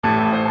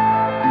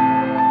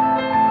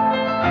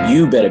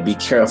you better be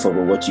careful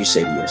with what you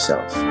say to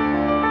yourself.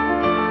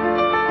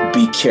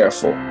 Be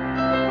careful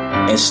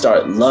and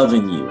start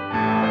loving you.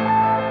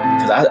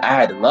 Because I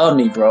had to love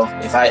me, bro.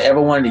 If I ever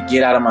wanted to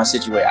get out of my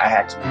situation, I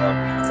had to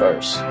love me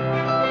first.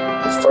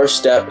 The first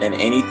step in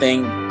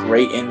anything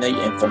great and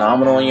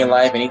phenomenal in your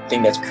life,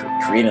 anything that's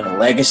creating a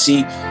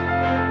legacy,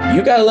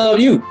 you gotta love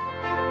you.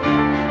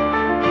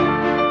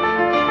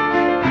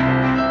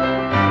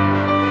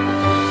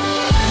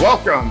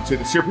 Welcome to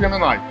the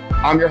Superhuman Life.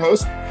 I'm your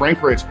host,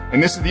 Frank Rich,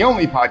 and this is the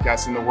only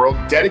podcast in the world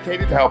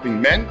dedicated to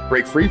helping men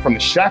break free from the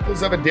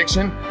shackles of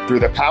addiction through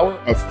the power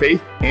of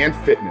faith and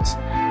fitness.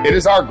 It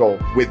is our goal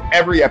with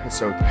every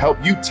episode to help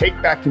you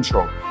take back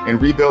control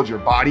and rebuild your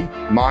body,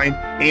 mind,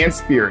 and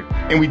spirit.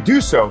 And we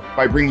do so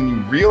by bringing you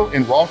real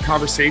and raw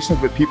conversations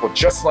with people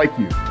just like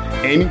you,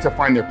 aiming to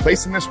find their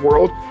place in this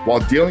world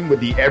while dealing with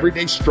the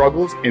everyday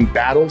struggles and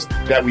battles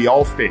that we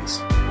all face.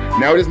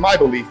 Now, it is my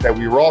belief that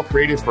we were all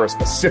created for a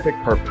specific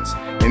purpose.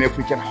 And if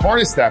we can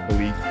harness that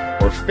belief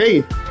or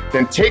faith,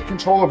 then take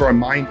control of our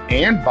mind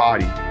and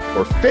body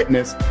or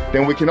fitness,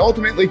 then we can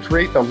ultimately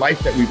create the life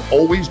that we've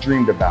always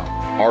dreamed about,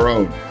 our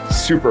own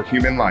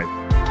superhuman life.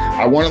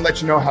 I want to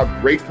let you know how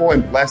grateful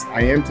and blessed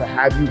I am to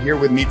have you here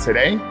with me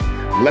today.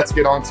 Let's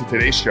get on to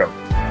today's show.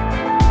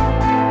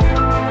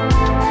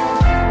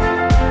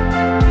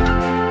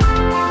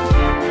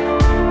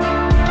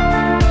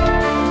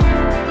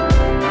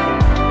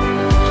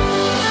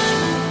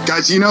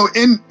 Guys, you know,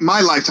 in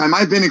my lifetime,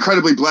 I've been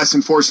incredibly blessed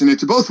and fortunate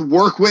to both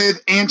work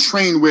with and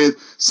train with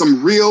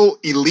some real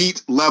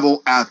elite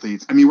level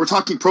athletes. I mean, we're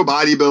talking pro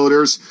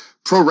bodybuilders,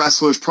 pro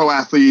wrestlers, pro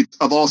athletes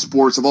of all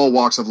sports, of all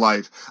walks of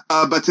life.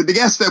 But the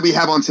guest that we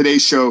have on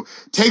today's show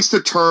takes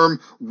the term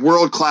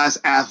world-class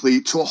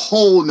athlete to a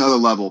whole nother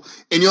level.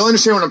 And you'll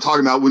understand what I'm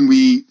talking about when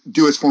we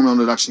do his formal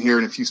introduction here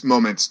in a few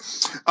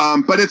moments.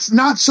 But it's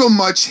not so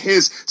much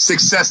his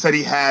success that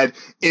he had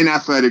in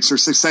athletics or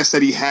success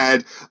that he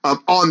had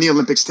on the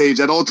Olympic stage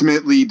that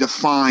ultimately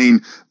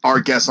define our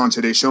guest on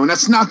today's show. And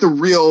that's not the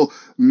real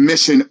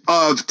mission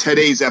of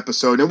today's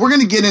episode. And we're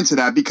going to get into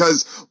that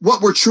because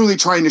what we're truly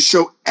trying to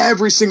show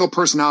every single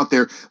person out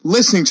there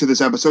listening to this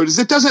episode is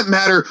it doesn't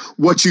matter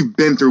what you've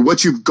been through,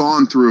 what you've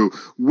gone through,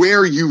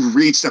 where you've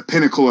reached a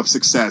pinnacle of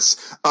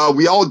success.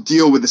 We all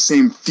deal with the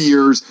same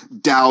fears,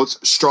 doubts,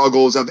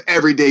 struggles of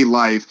everyday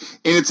life.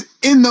 And it's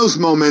in those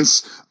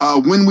moments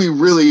when we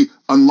really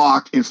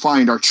unlock and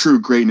find our true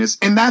greatness.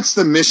 And that's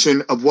the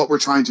mission of what we're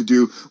trying to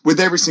do with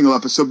every single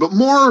episode, but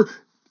more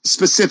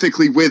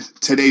specifically with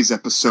today's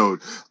episode.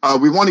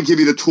 We want to give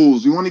you the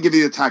tools. We want to give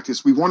you the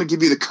tactics. We want to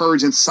give you the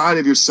courage inside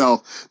of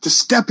yourself to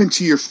step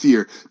into your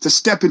fear, to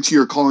step into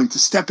your calling, to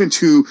step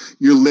into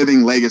your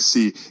living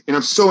legacy. And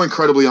I'm so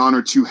incredibly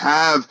honored to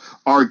have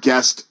our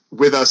guest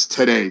with us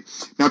today.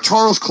 Now,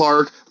 Charles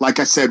Clark, like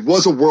I said,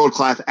 was a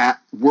world-class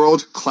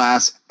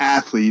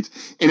athlete,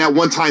 and at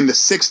one time the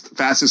sixth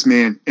fastest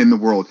man in the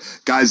world.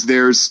 Guys,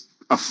 there's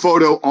a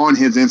photo on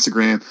his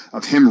Instagram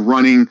of him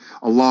running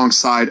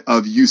alongside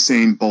of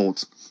Usain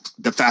Bolt,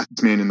 the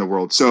fastest man in the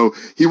world. So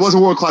he was a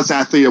world-class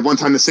athlete, at one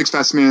time the sixth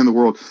fastest man in the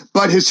world,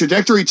 but his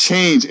trajectory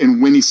changed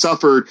and when he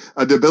suffered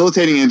a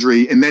debilitating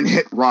injury and then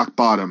hit rock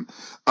bottom.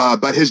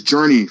 But his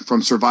journey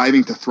from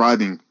surviving to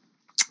thriving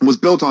was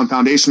built on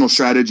foundational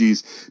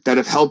strategies that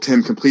have helped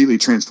him completely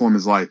transform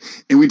his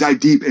life. And we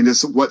dive deep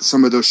into what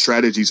some of those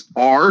strategies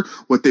are,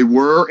 what they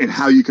were, and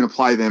how you can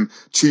apply them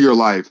to your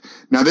life.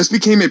 Now, this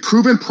became a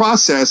proven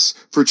process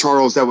for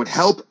Charles that would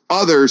help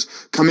others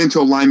come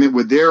into alignment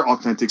with their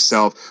authentic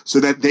self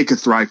so that they could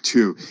thrive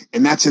too.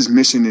 And that's his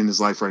mission in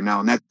his life right now.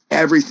 And that's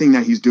everything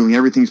that he's doing,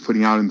 everything he's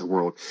putting out in the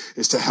world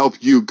is to help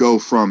you go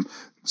from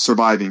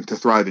surviving to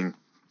thriving.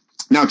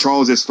 Now,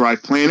 Charles is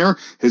Thrive Planner.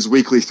 His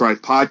weekly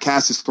Thrive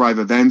podcast, his Thrive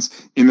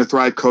events, and the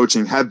Thrive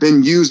coaching have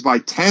been used by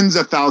tens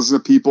of thousands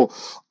of people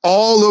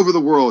all over the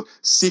world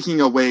seeking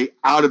a way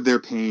out of their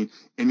pain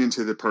and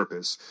into their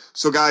purpose.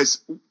 So, guys,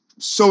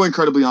 so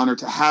incredibly honored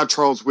to have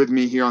Charles with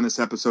me here on this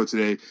episode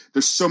today.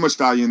 There's so much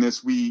value in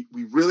this. We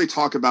really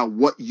talk about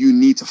what you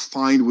need to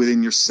find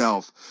within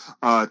yourself,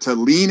 to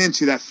lean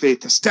into that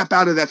faith, to step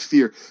out of that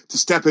fear, to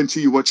step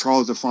into what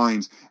Charles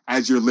defines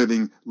as your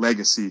living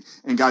legacy.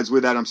 And guys,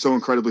 with that, I'm so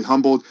incredibly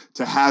humbled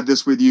to have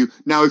this with you.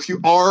 Now, if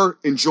you are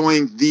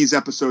enjoying these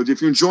episodes,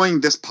 if you're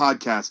enjoying this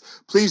podcast,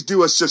 please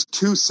do us just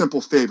two simple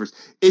favors.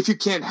 If you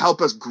can't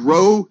help us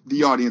grow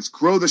the audience,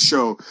 grow the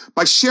show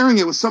by sharing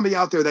it with somebody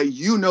out there that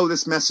you know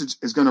this message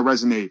is going to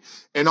resonate.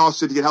 And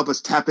also, if you can help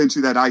us tap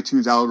into that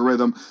iTunes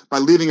algorithm by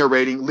leaving a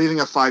rating, leaving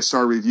a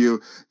 5-star review.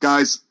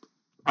 Guys,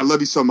 I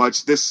love you so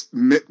much.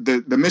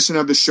 The mission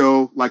of the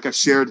show, like I've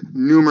shared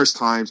numerous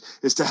times,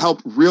 is to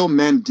help real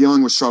men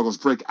dealing with struggles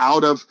break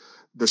out of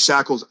the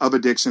shackles of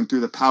addiction through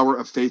the power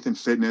of faith and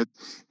fitness.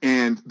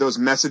 And those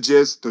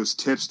messages, those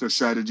tips, those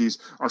strategies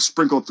are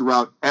sprinkled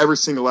throughout every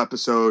single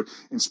episode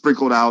and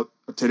sprinkled out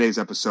of today's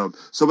episode.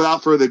 So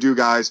without further ado,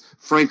 guys,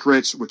 Frank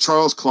Rich with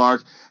Charles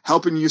Clark,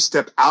 helping you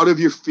step out of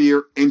your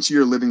fear into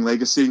your living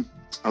legacy.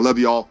 I love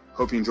you all.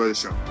 Hope you enjoy the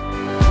show.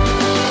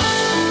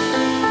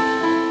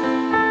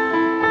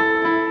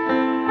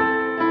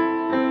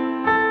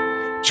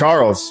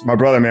 Charles, my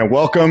brother, man,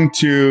 welcome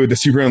to the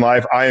Superhuman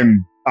Life.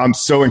 I'm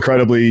so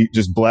incredibly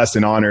just blessed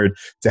and honored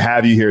to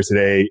have you here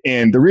today.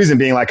 And the reason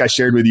being, like I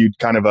shared with you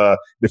kind of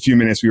the few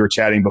minutes we were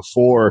chatting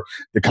before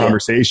the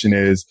conversation,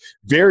 is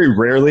very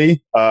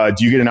rarely do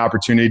you get an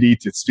opportunity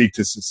to speak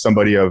to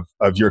somebody of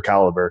your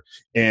caliber.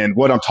 And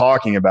what I'm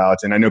talking about,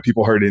 and I know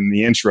people heard it in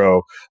the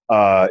intro,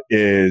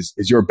 is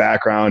your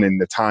background and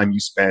the time you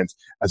spent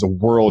as a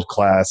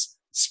world-class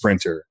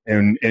sprinter.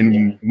 And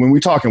when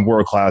we talk in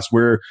world class,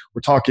 we're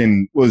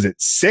talking, what was it,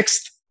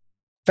 sixth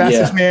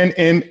fastest man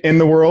in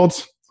the world?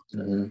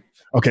 Mm-hmm.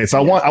 Okay, so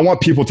I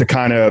want people to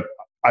kind of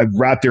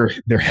wrap their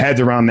heads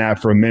around that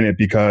for a minute,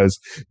 because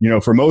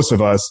for most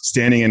of us,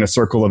 standing in a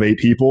circle of 8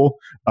 people,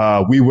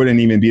 we wouldn't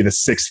even be the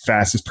 6th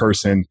fastest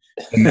person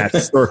in that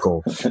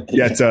circle.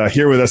 Yet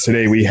here with us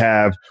today, we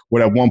have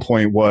what at one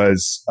point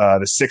was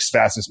the 6th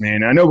fastest man.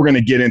 And I know we're going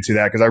to get into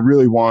that because I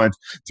really want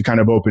to kind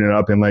of open it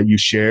up and let you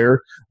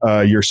share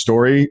your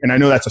story. And I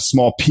know that's a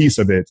small piece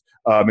of it.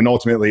 And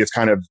ultimately, it's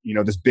kind of,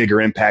 this bigger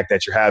impact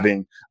that you're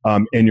having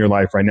in your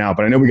life right now.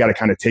 But I know we got to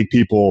kind of take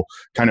people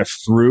kind of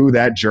through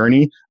that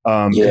journey.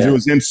 It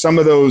was in some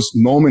of those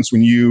moments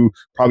when you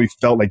probably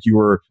felt like you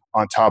were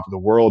on top of the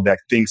world that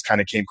things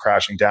kind of came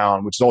crashing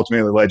down, which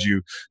ultimately led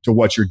you to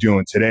what you're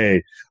doing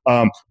today.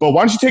 But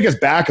why don't you take us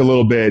back a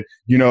little bit?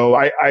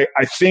 I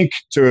think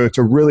to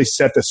really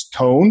set this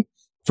tone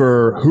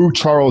for who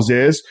Charles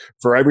is,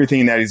 for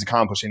everything that he's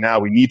accomplishing now,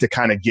 we need to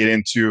kind of get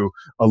into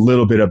a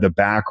little bit of the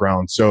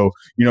background. So,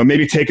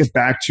 maybe take us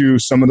back to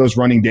some of those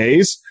running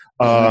days,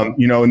 and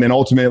then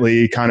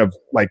ultimately kind of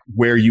like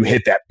where you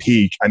hit that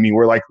peak. I mean,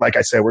 we're like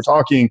I said, we're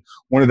talking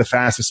one of the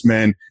fastest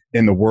men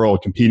in the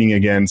world competing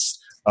against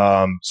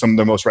some of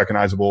the most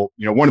recognizable,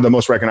 one of the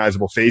most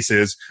recognizable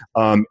faces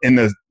in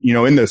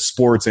the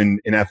sports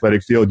and in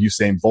athletic field,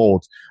 Usain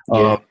Bolt.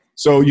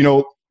 So,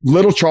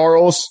 little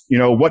Charles,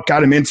 what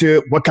got him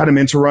into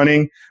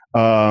running,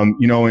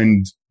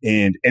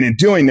 and in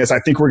doing this, I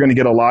think we're going to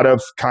get a lot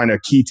of kind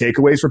of key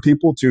takeaways for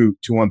people to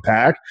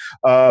unpack.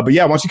 But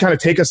yeah, why don't you kind of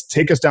take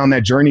us down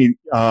that journey,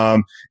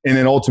 and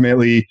then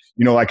ultimately,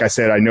 like I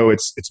said, I know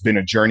it's been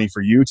a journey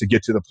for you to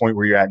get to the point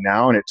where you're at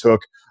now, and it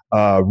took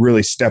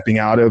really stepping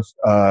out of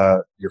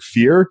your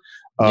fear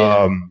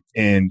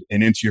and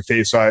into your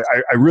faith. So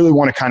I really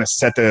want to kind of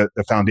set the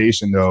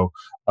foundation though.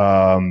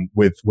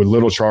 With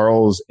little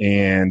Charles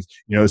and,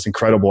 this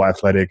incredible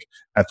athletic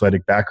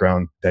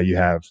background that you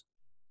have.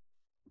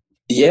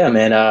 Yeah,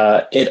 man.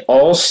 It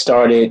all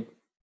started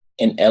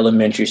in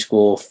elementary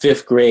school,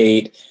 5th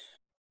grade.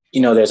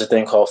 There's a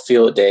thing called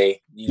field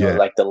day,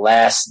 like the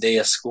last day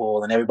of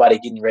school and everybody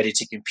getting ready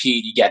to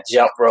compete. You got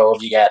jump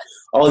rope, you got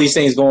all these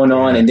things going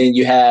on. And then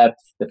you have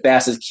the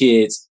fastest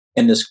kids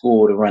in the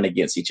school to run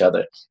against each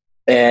other.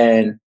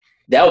 And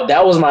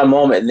that was my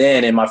moment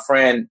then. And my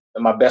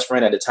best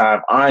friend at the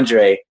time,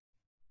 Andre,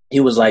 he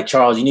was like,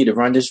 Charles, you need to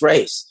run this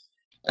race.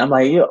 And I'm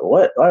like,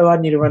 what? Why do I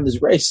need to run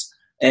this race?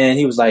 And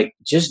he was like,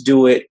 just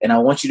do it. And I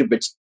want you to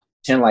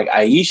pretend like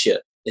Aisha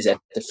is at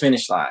the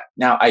finish line.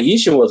 Now,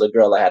 Aisha was a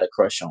girl I had a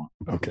crush on.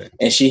 Okay.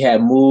 And she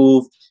had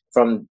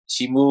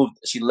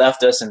she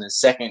left us in the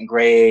 2nd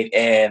grade.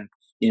 And,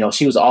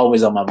 she was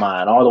always on my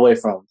mind all the way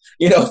from,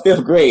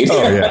 5th grade.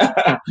 Oh,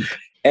 yeah.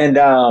 And,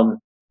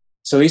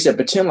 so he said,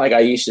 pretend like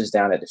Aisha's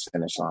down at the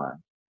finish line.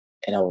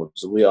 And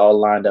we all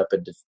lined up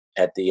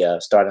at the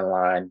starting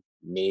line,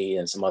 me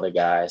and some other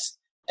guys,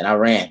 and I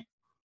ran.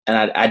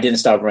 And I didn't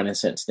stop running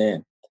since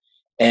then.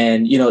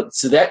 And,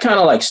 so that kind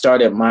of like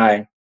started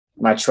my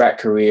track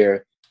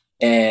career.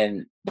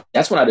 And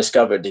that's when I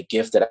discovered the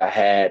gift that I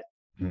had.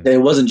 That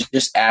it wasn't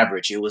just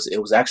average. It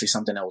was actually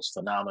something that was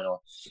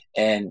phenomenal.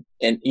 And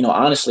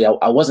honestly,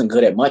 I wasn't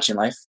good at much in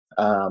life.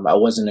 I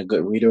wasn't a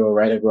good reader or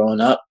writer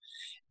growing up.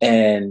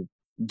 And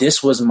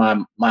this was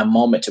my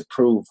moment to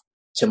prove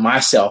to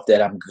myself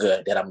that I'm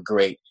good, that I'm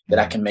great, that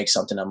I can make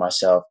something of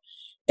myself.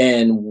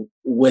 And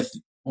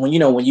when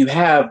you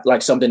have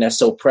like something that's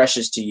so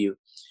precious to you,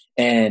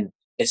 and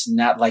it's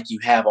not like you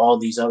have all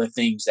these other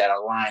things that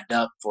are lined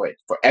up for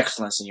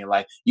excellence in your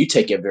life, you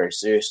take it very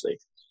seriously.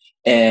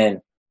 And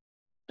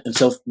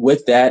so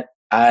with that,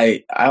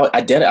 I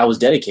was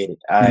dedicated.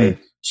 I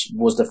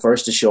was the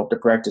first to show up to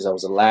practice. I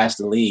was the last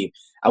to leave.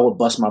 I would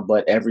bust my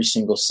butt every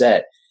single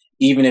set.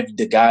 Even if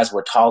the guys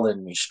were taller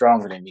than me,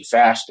 stronger than me,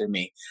 faster than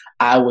me,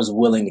 I was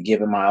willing to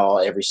give it my all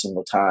every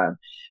single time.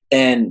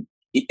 And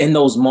in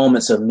those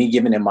moments of me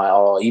giving it my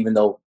all, even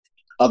though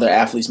other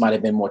athletes might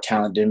have been more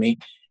talented than me,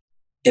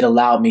 it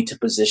allowed me to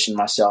position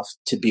myself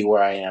to be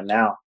where I am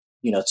now,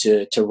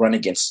 to run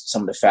against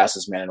some of the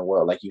fastest men in the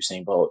world, like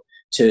Usain Bolt,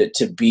 to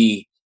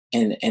be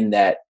in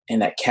that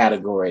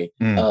category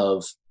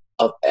of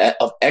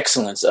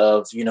excellence,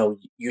 of,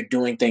 you're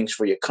doing things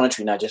for your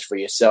country, not just for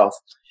yourself.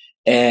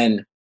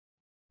 And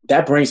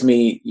that brings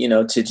me,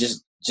 to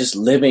just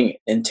living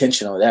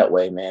intentional that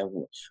way,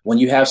 man. When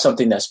you have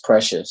something that's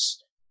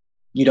precious,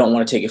 you don't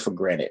want to take it for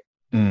granted.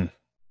 And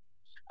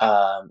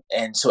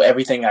so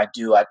everything I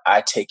do,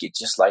 I take it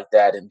just like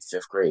that in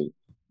 5th grade.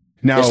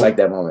 Now, just like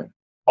that moment.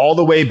 all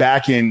the way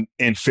back in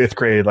fifth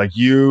grade, like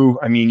you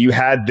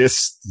had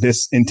this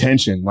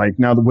intention. Like,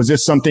 now, was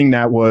this something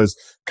that was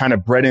kind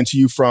of bred into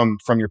you from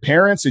your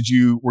parents?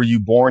 Were you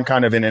born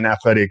kind of in an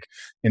athletic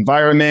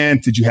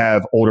environment? Did you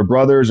have older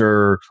brothers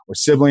or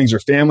siblings or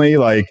family?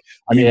 Like,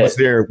 was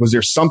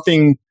there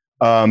something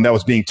that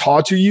was being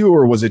taught to you,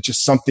 or was it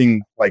just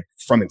something like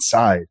from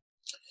inside?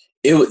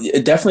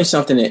 It definitely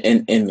something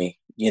in me.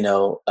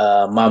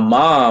 My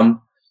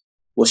mom,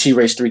 well, she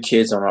raised 3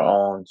 kids on her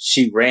own.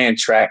 She ran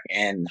track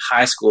in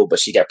high school, but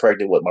she got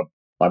pregnant with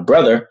my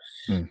brother.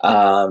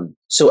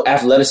 So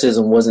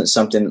athleticism wasn't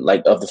something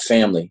like of the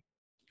family.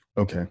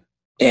 Okay.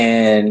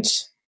 And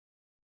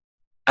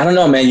I don't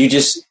know, man,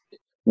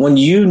 when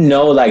you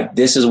know, like,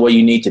 this is where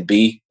you need to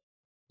be,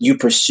 you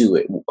pursue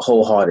it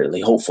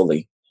wholeheartedly,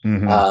 hopefully.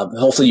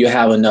 Hopefully you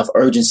have enough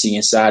urgency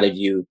inside of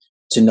you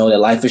to know that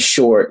life is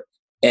short,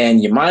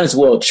 and you might as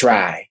well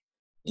try.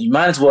 You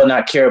might as well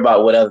not care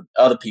about what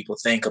other people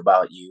think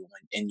about you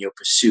in your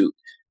pursuit.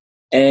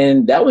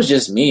 And that was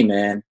just me,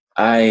 man.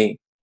 I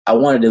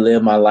wanted to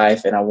live my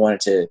life, and I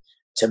wanted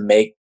to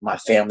make my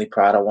family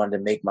proud. I wanted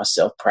to make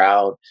myself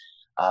proud,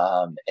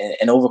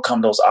 and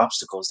overcome those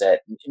obstacles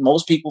that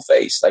most people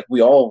face. Like,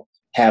 we all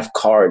have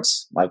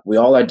cards. Like, we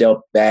all are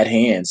dealt bad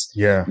hands.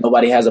 Yeah.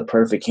 Nobody has a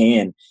perfect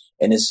hand,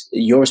 and it's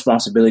your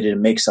responsibility to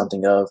make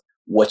something of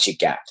what you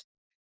got.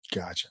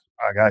 Gotcha.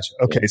 I gotcha.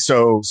 Okay.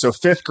 So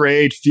fifth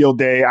grade field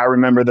day, I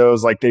remember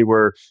those like they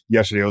were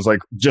yesterday. It was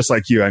like, just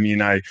like you. I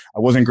mean, I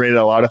wasn't great at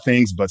a lot of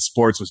things, but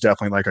sports was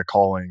definitely like a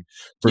calling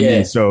for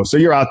me. So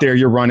you're out there,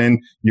 you're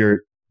running, you're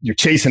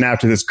chasing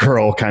after this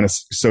girl, kind of,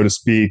 so to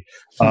speak.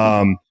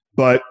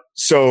 But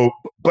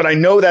I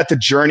know that the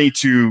journey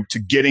to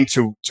getting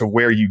to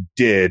where you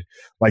did,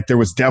 like, there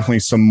was definitely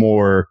some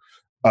more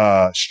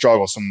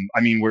struggle.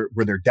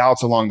 Were there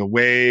doubts along the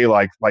way?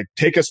 Like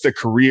take us to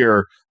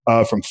career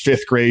from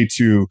fifth grade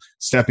to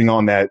stepping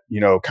on that,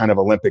 kind of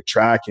Olympic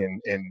track and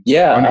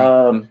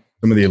running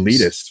some of the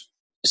elitists.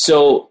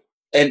 So,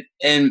 and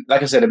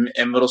like I said,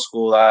 in middle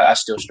school, I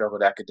still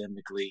struggled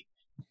academically,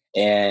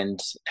 and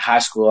high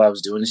school, I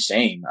was doing the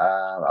same.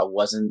 I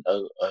wasn't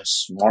a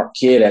smart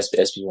kid, as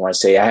people want to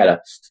say. I had a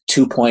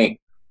 2.4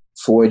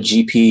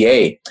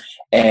 GPA,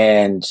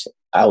 and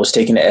I was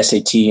taking the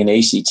SAT and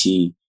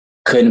ACT,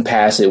 couldn't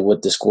pass it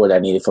with the score that I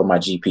needed for my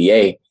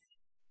GPA.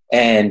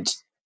 And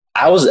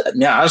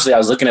honestly, I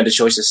was looking at the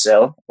choice to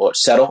settle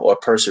or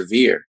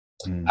persevere.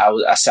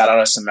 I sat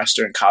out a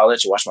semester in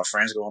college, watched my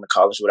friends go into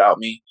college without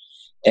me.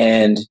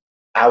 And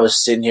I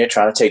was sitting here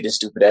trying to take this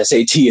stupid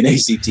SAT and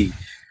ACT.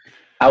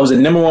 I was the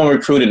number 1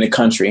 recruit in the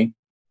country,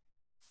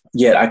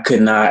 yet I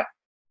could not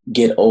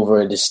get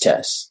over this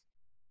test.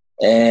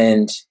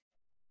 And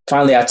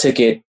finally, I took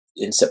it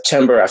in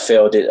September. I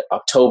failed it.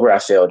 October, I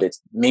failed it.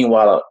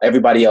 Meanwhile,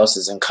 everybody else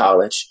is in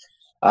college.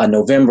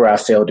 November, I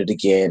failed it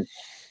again.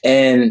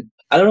 And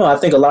I don't know. I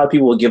think a lot of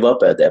people would give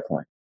up at that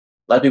point.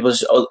 A lot of people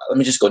just, let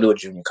me just go to a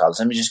junior college.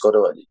 Let me just go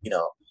to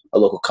a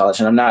local college.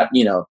 And I'm not,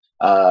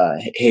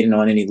 hating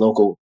on any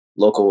local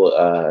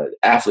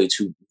athletes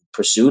who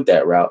pursued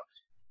that route.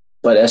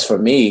 But as for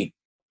me,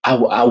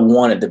 I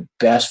wanted the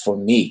best for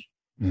me.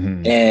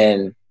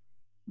 And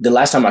the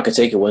last time I could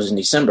take it was in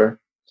December,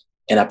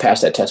 and I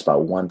passed that test by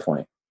 1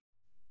 point.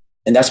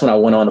 And that's when I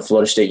went on to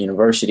Florida State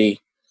University.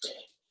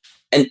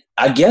 And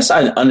I guess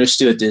I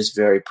understood this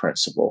very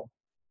principle.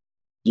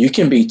 You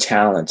can be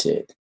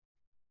talented,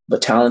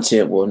 but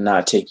talented will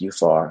not take you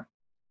far.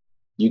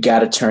 You got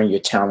to turn your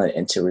talent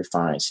into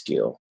refined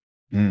skill.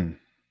 And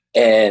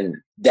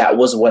that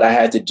was what I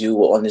had to do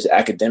on this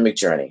academic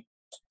journey.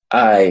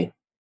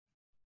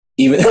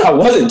 Even though I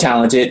wasn't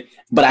talented,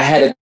 but I had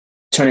to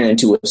turn it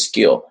into a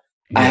skill.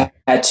 I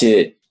had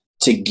to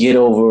get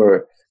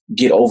over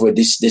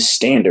this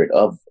standard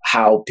of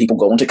how people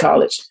go into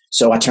college.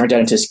 So I turned that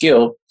into a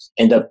skill,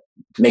 ended up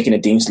making a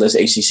Dean's List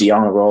ACC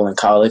honor roll in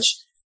college.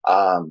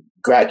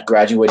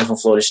 Graduated from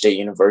Florida State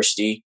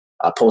University,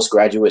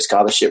 postgraduate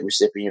scholarship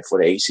recipient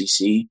for the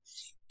ACC,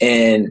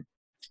 and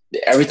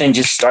everything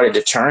just started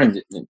to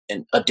turn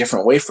in a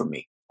different way for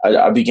me.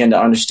 I began to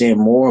understand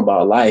more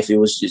about life. It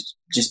was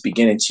just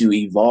beginning to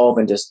evolve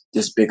into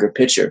this bigger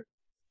picture.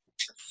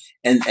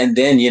 And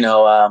then,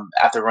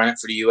 after running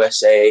for the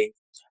USA,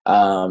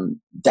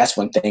 that's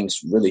when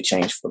things really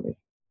changed for me.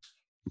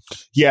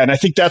 Yeah. And I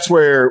think that's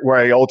where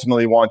I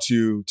ultimately want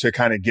to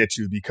kind of get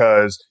to,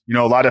 because,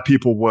 a lot of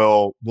people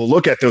will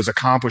look at those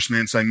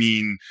accomplishments. I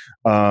mean,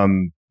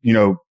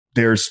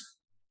 there's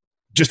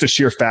just a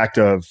sheer fact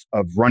of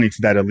running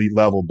to that elite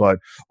level, but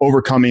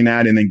overcoming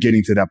that and then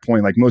getting to that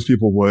point, like most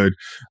people would,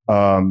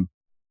 throw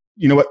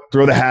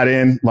the hat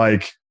in,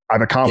 like, I've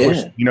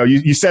accomplished,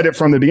 you said it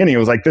from the beginning. It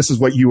was like, this is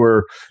what you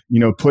were,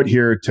 put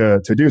here to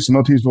do. So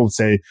most people would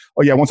say,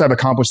 oh yeah, once I've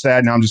accomplished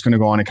that, now I'm just going to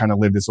go on and kind of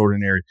live this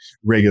ordinary,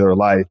 regular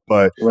life.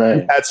 But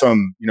you've had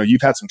some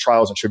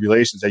trials and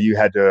tribulations that you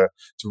had to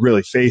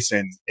really face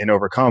and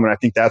overcome. And I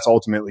think that's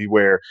ultimately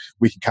where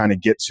we can kind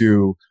of get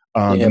to,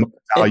 and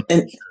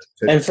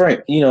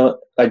Frank,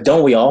 like,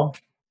 don't we all?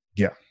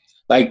 Yeah.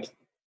 Like,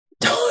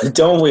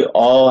 don't we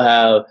all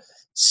have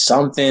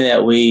something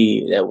that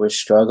we're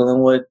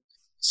struggling with,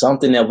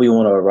 something that we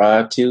want to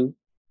arrive to.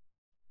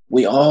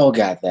 We all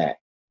got that.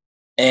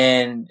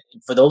 And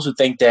for those who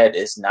think that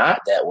it's not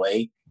that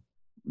way,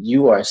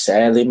 you are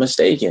sadly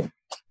mistaken.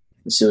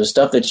 So the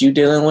stuff that you're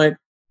dealing with,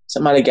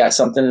 somebody got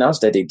something else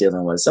that they're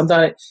dealing with.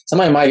 Somebody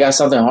might got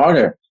something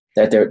harder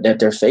that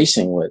they're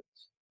facing with.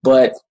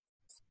 But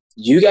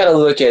you got to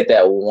look at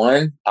that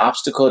one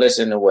obstacle that's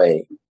in the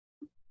way,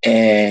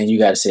 and you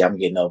got to say, "I'm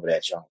getting over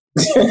that, John.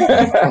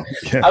 Yeah.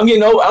 I'm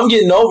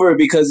getting over it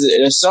because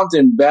there's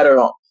something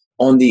better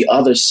on the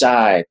other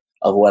side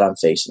of what I'm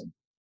facing."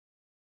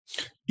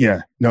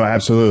 Yeah, no,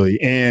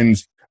 absolutely. And,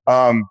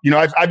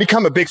 I've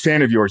become a big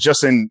fan of yours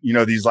just in,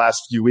 these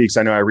last few weeks.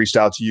 I know I reached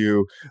out to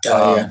you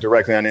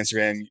directly on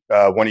Instagram.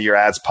 One of your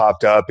ads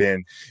popped up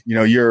and,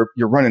 you're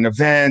running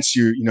events,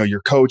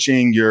 you're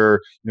coaching, you're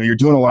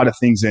doing a lot of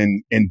things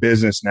in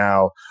business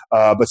now.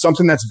 But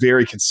something that's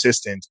very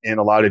consistent in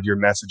a lot of your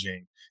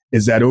messaging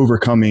is that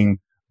overcoming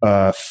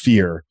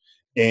fear.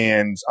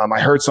 And I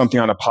heard something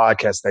on a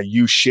podcast that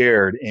you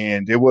shared,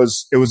 and it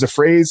was a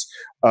phrase.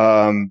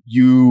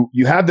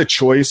 You have the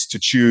choice to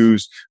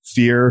choose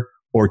fear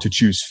or to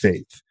choose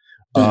faith.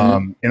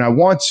 And I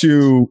want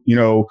to,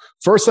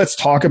 first let's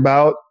talk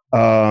about,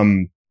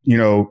 your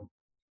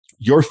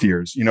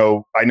fears.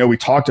 I know we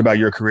talked about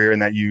your career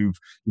and that you've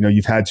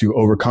had to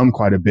overcome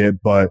quite a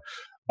bit, but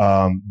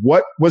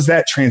what was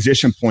that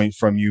transition point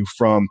from you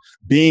from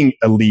being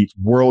elite,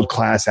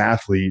 world-class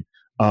athlete?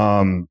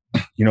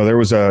 There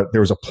was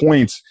a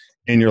point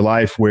in your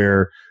life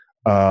where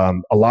a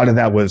lot of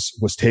that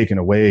was taken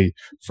away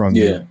from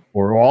you,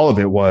 or all of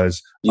it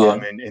was.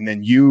 And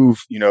then you've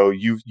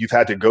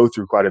had to go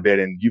through quite a bit,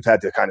 and you've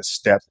had to kind of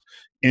step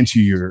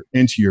into your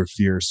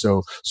fears.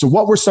 So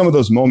what were some of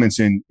those moments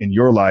in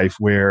your life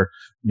where,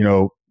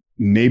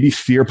 maybe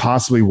fear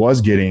possibly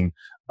was getting,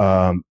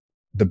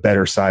 the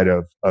better side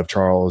of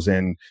Charles,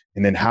 and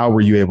then how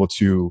were you able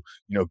to,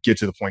 get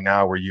to the point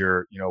now where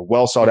you're,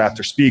 well sought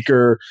after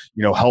speaker,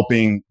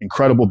 helping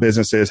incredible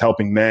businesses,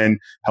 helping men,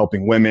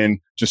 helping women,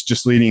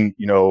 just leading,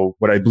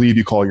 what I believe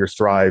you call your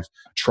Thrive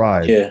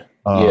Tribe.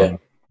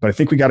 But I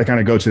think we got to kind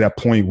of go to that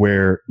point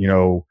where,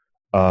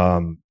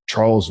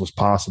 Charles was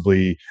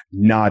possibly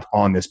not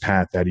on this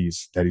path that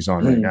he's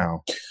on right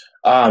now.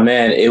 Oh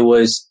man, it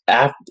was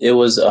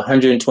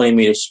 120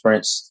 meter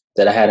sprints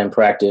that I had in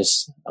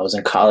practice. I was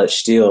in college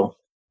still,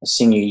 a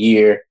senior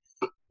year,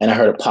 and I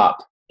heard a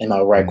pop in my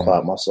right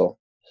quad muscle.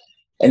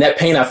 And that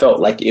pain, I felt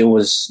like it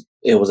was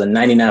a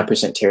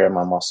 99% tear in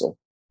my muscle,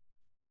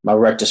 my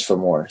rectus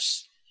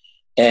femoris.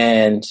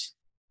 And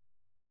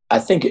I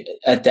think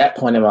at that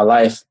point in my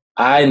life,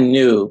 I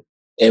knew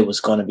it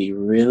was going to be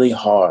really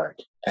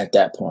hard at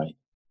that point.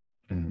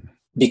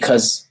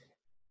 Because,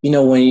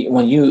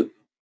 when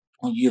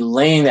you're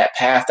laying that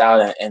path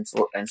out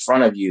in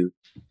front of you,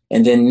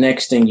 and then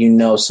next thing you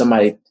know,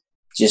 somebody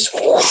just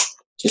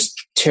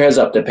tears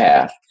up the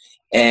path,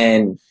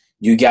 and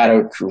you got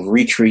to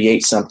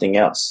recreate something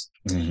else.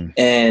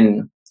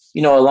 And,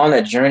 along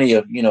that journey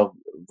of,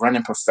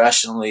 running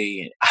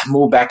professionally, I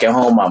moved back at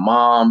home, my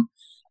mom,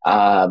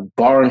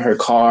 borrowing her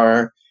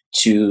car,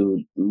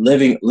 to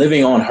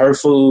living on her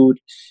food,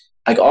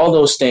 like all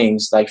those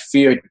things, like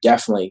fear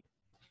definitely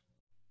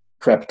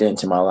crept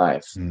into my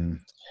life.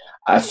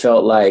 I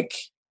felt like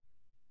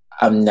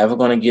I'm never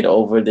going to get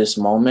over this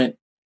moment,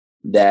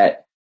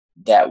 that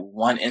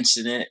one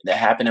incident that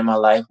happened in my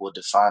life will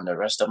define the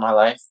rest of my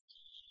life,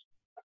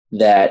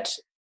 that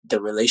the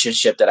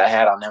relationship that I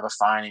had, I'll never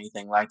find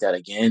anything like that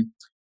again.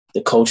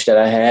 The coach that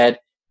I had,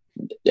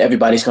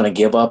 everybody's going to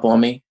give up on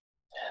me.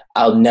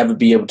 I'll never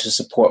be able to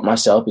support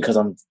myself because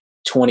I'm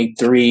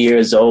 23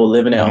 years old,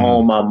 living at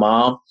home, my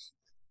mom.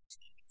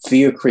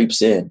 Fear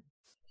creeps in.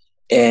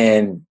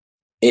 And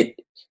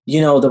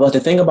but the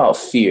thing about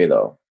fear,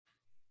 though,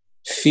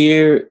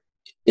 fear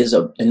is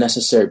a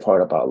necessary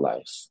part of our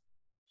life,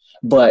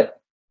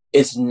 but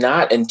it's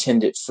not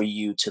intended for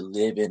you to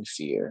live in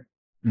fear.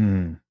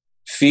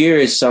 Fear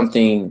is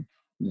something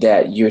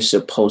that you're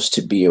supposed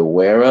to be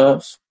aware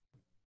of,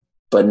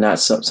 but not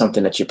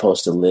something that you're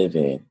supposed to live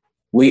in.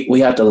 We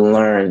have to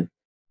learn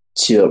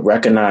to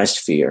recognize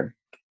fear,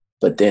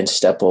 but then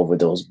step over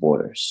those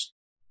borders.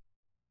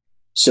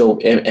 So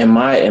in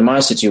my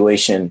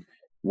situation,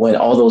 when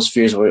all those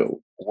fears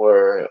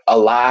were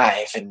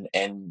alive and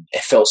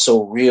it felt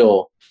so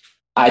real,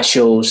 I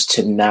chose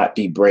to not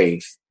be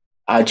brave.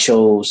 I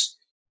chose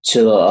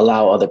to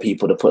allow other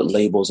people to put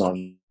labels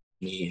on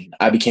me, and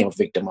I became a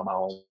victim of my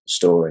own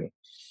story.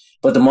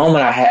 But the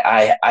moment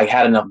I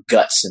had enough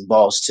guts and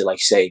balls to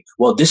say,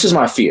 well, this is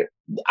my fear.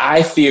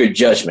 I fear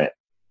judgment.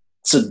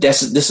 So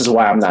this is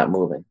why I'm not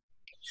moving.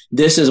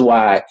 This is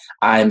why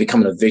I am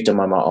becoming a victim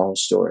of my own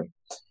story.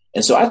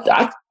 And so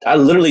I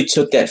literally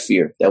took that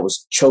fear that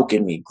was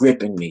choking me,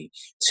 gripping me,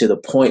 to the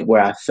point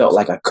where I felt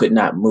like I could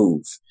not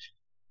move.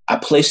 I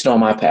placed it on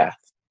my path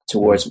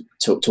towards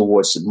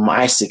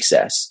my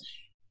success.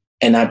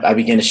 And I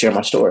began to share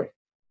my story.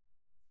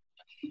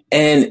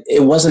 And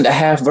it wasn't a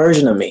half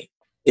version of me.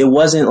 It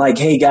wasn't like,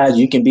 hey guys,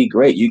 you can be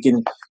great. You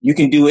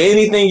can do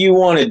anything you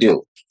want to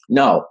do.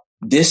 No,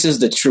 this is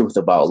the truth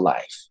about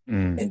life.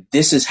 And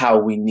this is how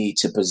we need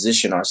to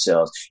position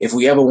ourselves if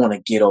we ever want to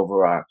get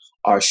over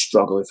our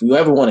struggle, if we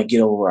ever want to get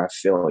over our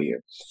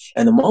failure.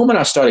 And the moment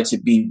I started to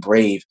be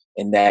brave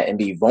in that and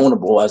be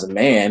vulnerable as a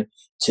man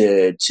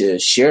to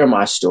share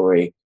my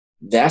story,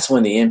 that's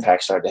when the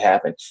impact started to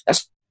happen.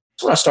 That's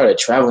when I started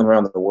traveling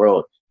around the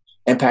world,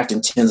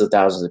 impacting tens of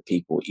thousands of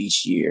people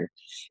each year.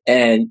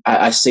 And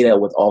I say that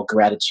with all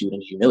gratitude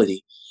and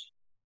humility.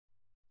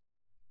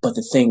 But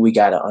the thing we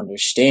got to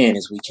understand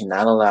is we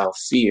cannot allow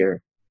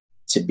fear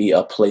to be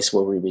a place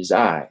where we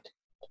reside,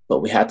 but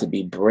we have to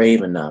be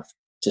brave enough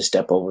to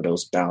step over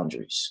those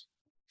boundaries.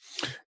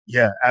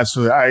 Yeah,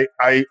 absolutely.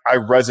 I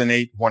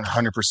resonate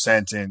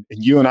 100%. And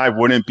you and I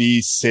wouldn't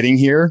be sitting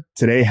here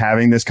today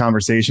having this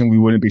conversation. We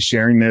wouldn't be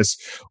sharing this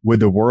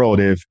with the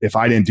world if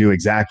I didn't do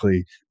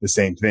exactly the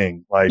same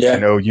thing. Like, you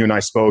know, you and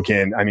I spoke,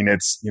 and I mean,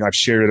 it's, you know, I've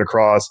shared it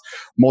across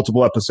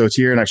multiple episodes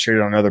here, and I've shared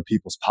it on other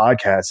people's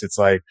podcasts. It's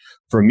like,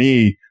 for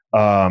me,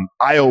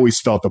 I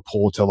always felt the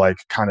pull to like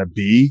kind of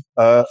be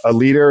a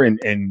leader and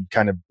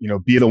kind of, you know,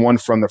 be the one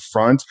from the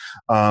front.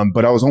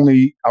 But I was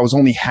only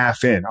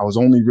half in. I was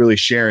only really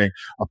sharing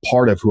a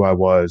part of who I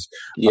was.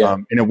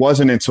 And it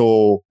wasn't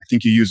until I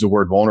think you used the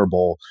word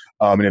vulnerable.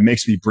 And it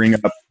makes me think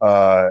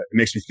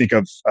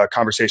of a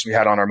conversation we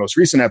had on our most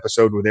recent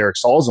episode with Eric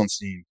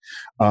Salzenstein.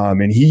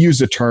 And he used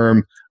the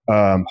term,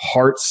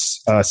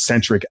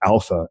 heart-centric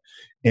alpha.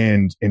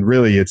 And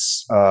really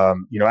it's,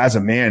 you know, as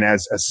a man,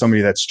 as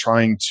somebody that's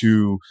trying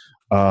to,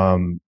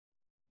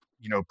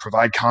 you know,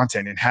 provide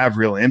content and have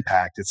real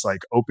impact, it's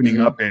like opening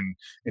up and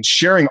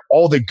sharing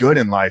all the good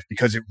in life,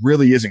 because it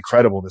really is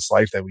incredible, this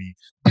life that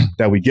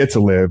we get to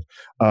live.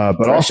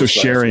 But also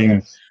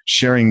sharing,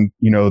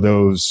 you know,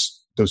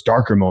 those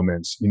darker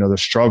moments, you know, the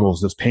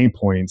struggles, those pain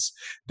points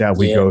that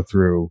we go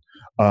through.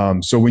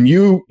 So when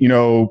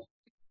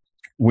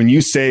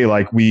you say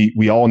like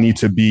we all need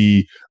to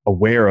be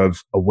aware of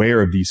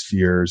these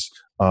fears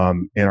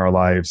in our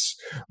lives,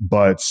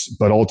 but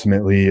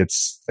ultimately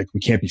it's like we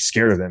can't be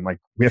scared of them. Like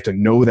we have to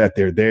know that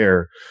they're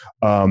there.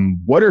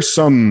 What are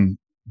some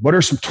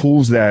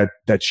tools that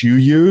you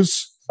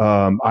use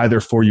either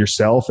for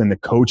yourself and the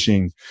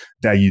coaching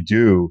that you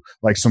do,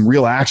 like some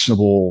real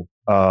actionable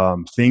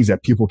things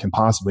that people can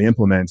possibly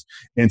implement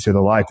into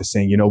the life, to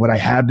saying, you know what, I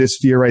have this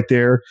fear right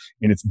there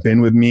and it's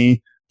been with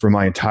me for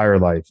my entire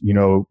life. You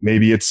know,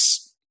 maybe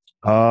it's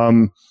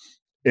a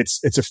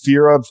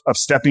fear of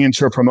stepping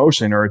into a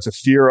promotion, or it's a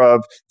fear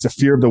of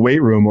the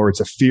weight room, or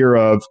it's a fear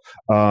of,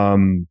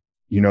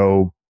 you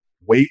know,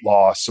 weight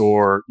loss,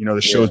 or, you know,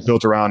 the show's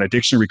built around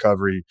addiction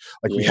recovery.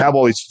 Like we have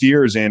all these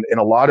fears, and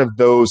a lot of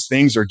those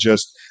things are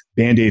just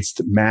Band-Aids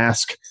to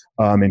mask,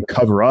 and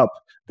cover up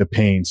the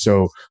pain.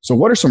 So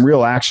what are some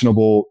real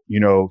actionable, you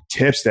know,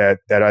 tips that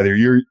either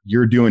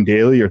you're doing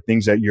daily, or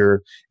things that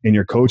you're in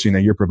your coaching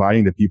that you're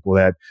providing to people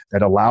that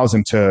allows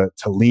them to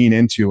lean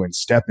into and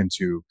step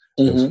into?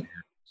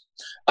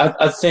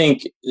 I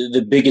think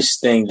the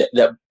biggest thing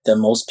that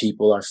most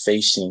people are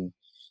facing,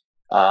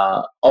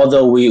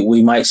 although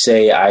we might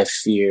say, I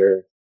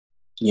fear,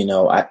 you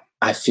know,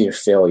 I fear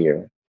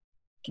failure,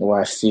 or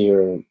I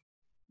fear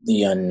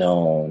the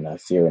unknown, I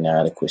fear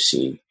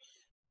inadequacy.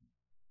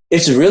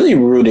 It's really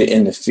rooted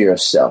in the fear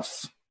of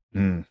self.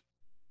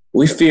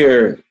 We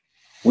fear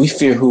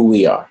who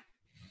we are.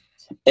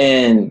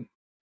 And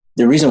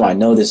the reason why I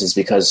know this is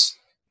because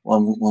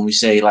when we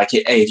say like,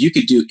 hey, if you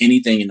could do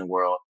anything in the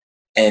world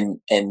and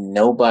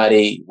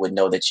nobody would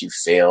know that you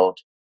failed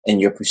in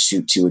your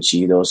pursuit to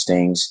achieve those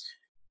things,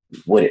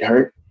 would it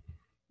hurt?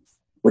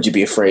 Would you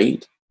be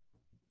afraid?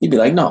 You'd be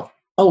like, no,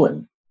 I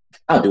wouldn't.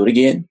 I'll do it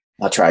again.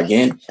 I'll try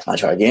again.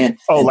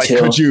 Oh, like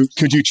could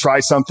you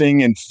try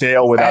something and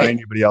fail without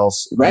anybody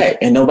else? Right.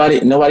 And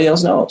nobody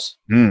else knows.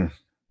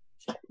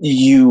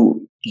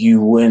 You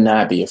would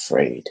not be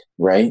afraid.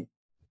 Right.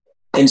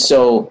 And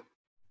so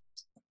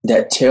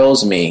that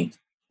tells me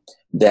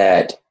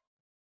that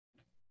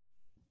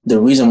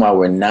the reason why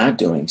we're not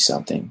doing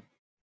something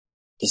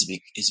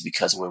is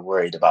because we're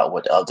worried about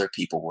what other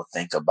people will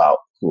think about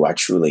who I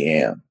truly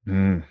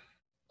am.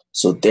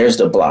 So there's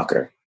the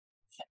blocker.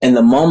 And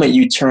the moment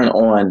you turn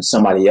on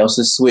somebody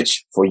else's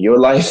switch for your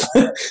life,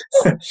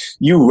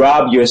 you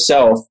rob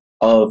yourself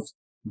of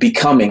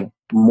becoming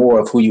more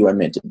of who you are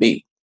meant to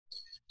be.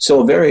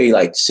 So a very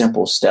like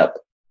simple step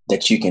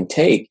that you can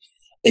take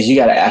is you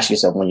got to ask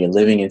yourself, when you're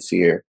living in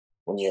fear,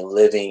 when you're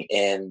living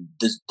in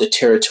the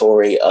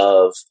territory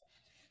of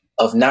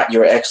not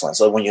your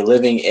excellence, like when you're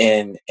living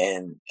in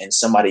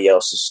somebody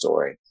else's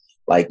story,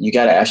 like you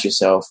got to ask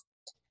yourself,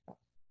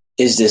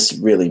 is this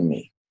really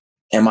me?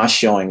 Am I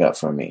showing up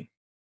for me?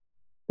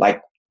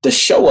 Like the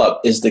show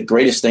up is the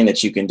greatest thing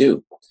that you can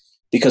do,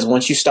 because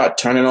once you start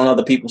turning on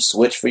other people's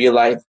switch for your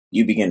life,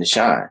 you begin to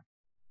shine.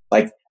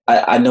 Like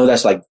I know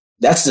that's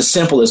the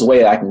simplest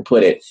way I can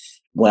put it.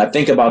 When I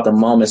think about the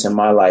moments in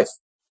my life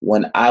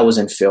when I was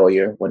in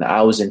failure, when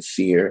I was in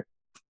fear,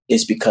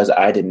 it's because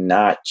I did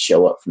not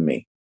show up for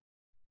me.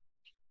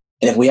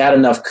 And if we had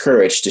enough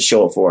courage to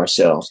show up for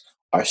ourselves,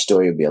 our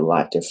story would be a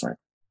lot different.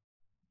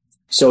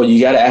 So you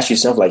got to ask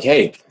yourself, like,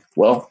 hey,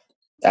 Well,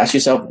 ask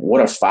yourself,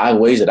 what are 5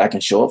 ways that I can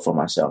show up for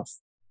myself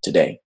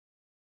today?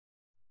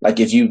 Like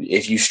if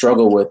you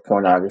struggle with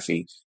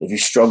pornography, if you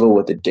struggle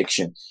with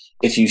addiction,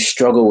 if you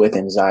struggle with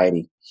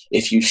anxiety,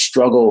 if you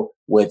struggle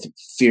with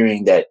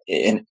fearing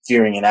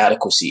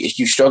inadequacy, if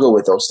you struggle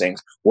with those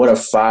things, what are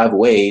 5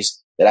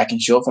 ways that I can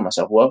show up for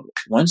myself? Well,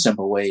 one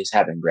simple way is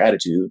having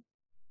gratitude.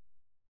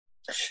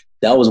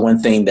 That was one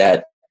thing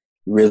that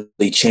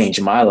really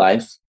changed my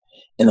life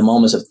in the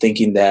moments of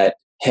thinking that,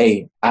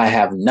 hey, I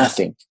have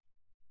nothing.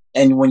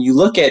 And when you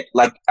look at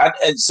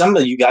and some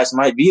of you guys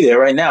might be there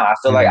right now, I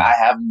feel like I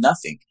have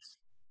nothing.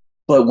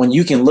 But when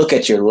you can look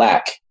at your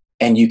lack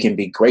and you can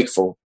be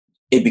grateful,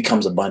 it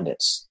becomes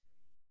abundance.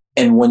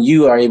 And when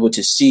you are able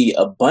to see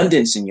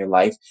abundance in your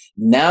life,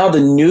 now the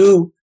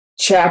new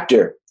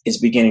chapter is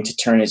beginning to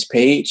turn its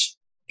page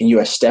and you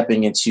are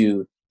stepping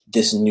into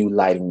this new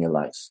light in your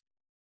life.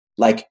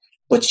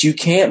 But you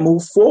can't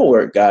move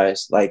forward,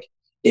 guys,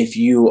 if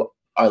you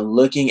are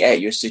looking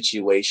at your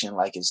situation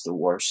like it's the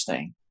worst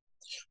thing.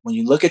 When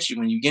you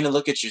begin to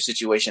look at your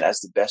situation as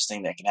the best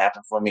thing that can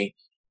happen for me,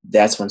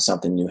 that's when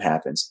something new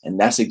happens. And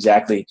that's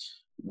exactly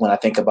when I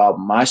think about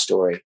my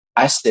story.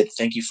 I said,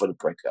 thank you for the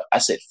breakup. I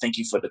said, thank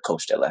you for the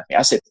coach that left me.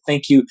 I said,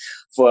 thank you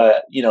for,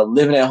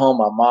 living at home,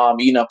 my mom,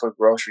 eating up her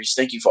groceries.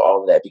 Thank you for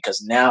all of that,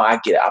 because now I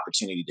get an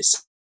opportunity to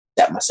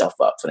set myself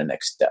up for the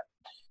next step.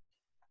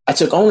 I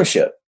took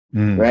ownership,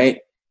 right?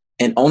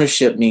 And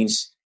ownership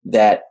means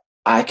that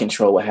I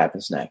control what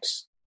happens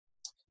next.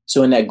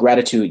 So in that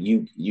gratitude,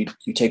 you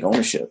take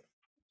ownership.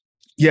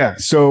 Yeah.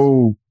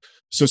 So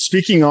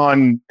speaking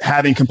on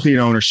having complete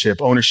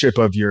ownership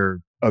of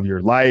your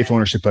life,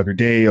 ownership of your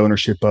day,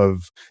 ownership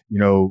of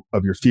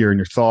your fear and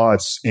your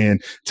thoughts,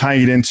 and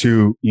tying it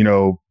into,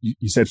 you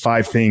said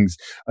 5 things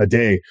a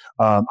day.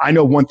 I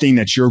know one thing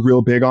that you're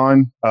real big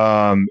on,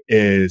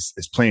 is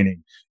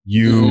planning.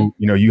 You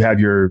have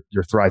your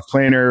Thrive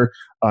Planner.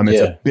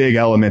 It's a big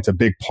element, a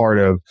big part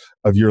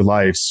of your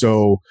life.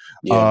 So,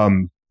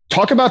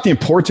 talk about the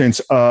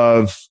importance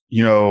of,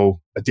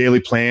 a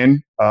daily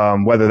plan,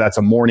 whether that's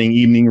a morning,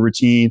 evening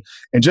routine,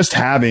 and just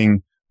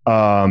having,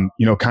 kind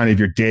of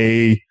your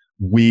day,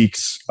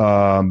 weeks,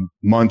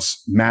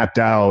 months mapped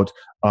out,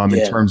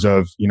 in terms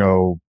of,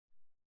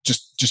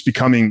 just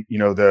becoming,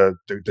 the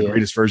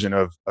greatest version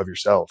of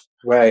yourself.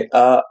 Right.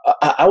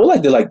 I would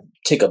like to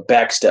take a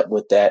back step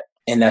with that.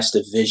 And that's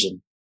the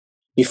vision.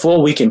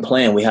 Before we can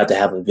plan, we have to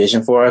have a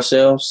vision for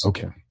ourselves.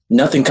 Okay.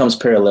 Nothing comes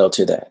parallel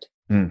to that.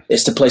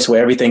 It's the place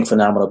where everything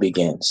phenomenal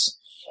begins.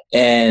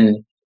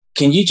 And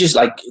can you just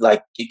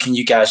can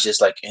you guys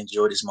just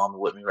enjoy this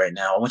moment with me right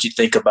now? I want you to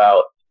think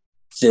about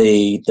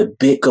the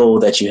big goal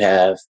that you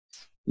have,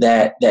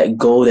 that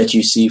goal that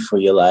you see for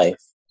your life.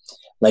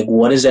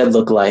 What does that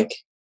look like?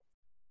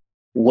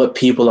 What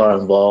people are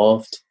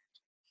involved?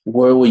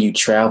 Where will you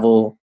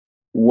travel?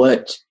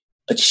 What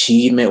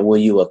achievement will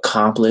you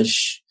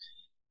accomplish?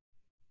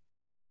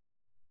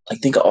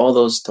 Think of all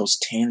those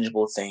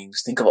tangible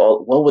things. Think of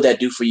what would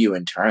that do for you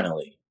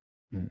internally?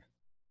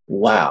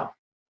 Wow.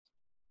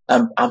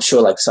 I'm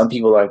sure some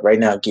people are right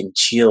now getting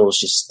chills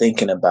just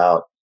thinking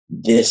about,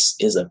 this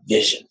is a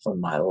vision for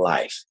my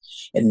life.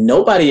 And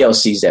nobody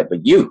else sees that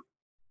but you.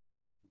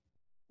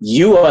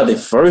 You are the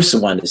first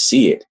one to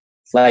see it.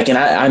 And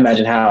I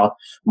imagine how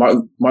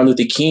Martin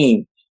Luther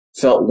King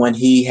felt when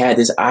he had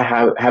this I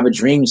have a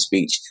dream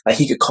speech.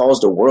 He could cause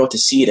the world to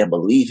see it and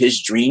believe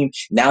his dream.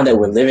 Now that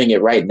we're living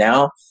it right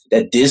now,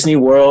 that Disney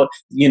World,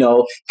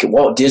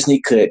 Walt Disney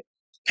could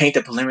paint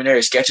the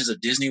preliminary sketches of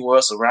Disney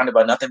World surrounded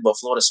by nothing but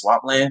Florida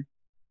swampland.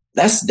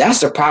 That's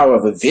the power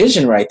of a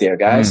vision right there,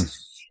 guys.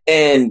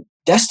 And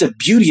that's the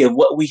beauty of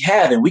what we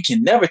have, and we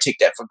can never take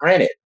that for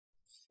granted.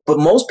 But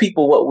most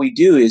people, what we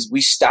do is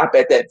we stop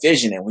at that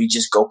vision and we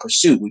just go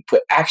pursue. We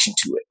put action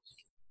to it.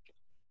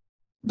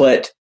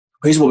 But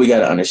here's what we got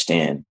to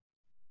understand,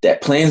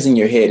 that plans in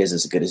your head is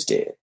as good as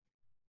dead.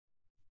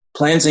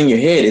 Plans in your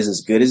head is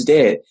as good as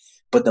dead.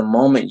 But the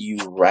moment you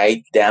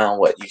write down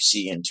what you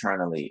see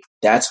internally,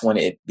 that's when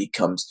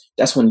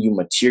you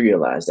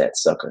materialize that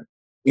sucker.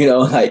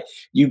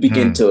 You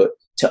begin to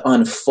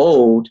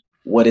unfold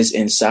what is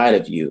inside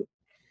of you.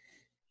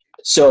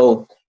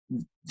 So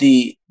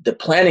the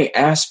planning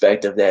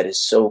aspect of that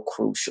is so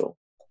crucial.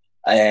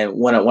 And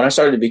when I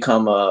started to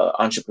become an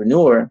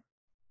entrepreneur,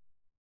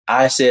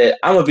 I said,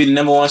 I'm going to be the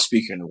number 1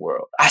 speaker in the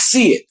world. I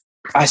see it.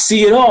 I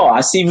see it all.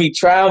 I see me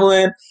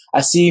traveling.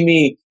 I see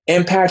me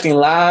impacting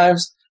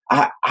lives.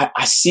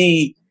 I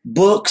see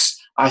books.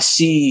 I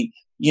see,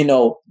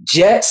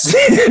 jets.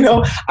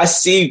 I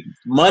see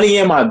money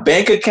in my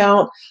bank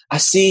account. I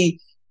see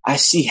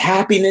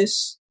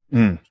happiness.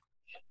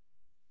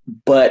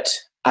 But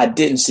I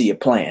didn't see a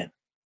plan.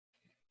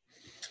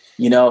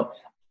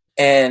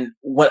 And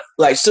what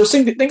so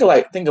think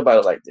about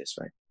it like this,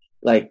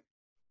 right?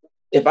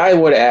 If I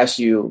were to ask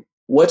you,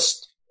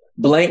 what's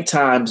blank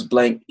times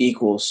blank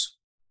equals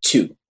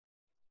 2?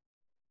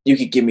 You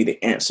could give me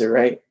the answer,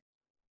 right?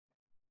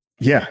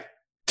 Yeah.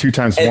 2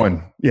 times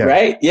 1. Yeah.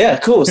 Right? Yeah,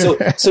 cool. So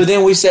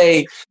then we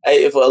say,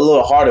 if a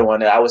little harder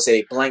one, I would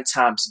say blank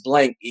times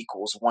blank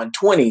equals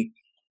 120.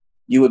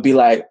 you would be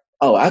like,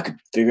 oh, I could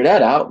figure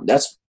that out.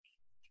 That's,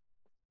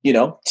 10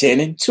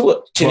 and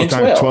 12. 10 and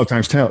 12. 12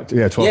 times 10.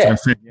 Yeah, 12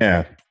 times 10.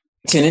 Yeah.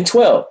 10 and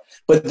 12.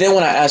 But then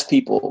when I ask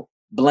people,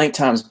 blank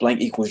times blank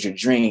equals your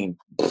dream.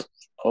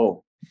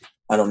 Oh,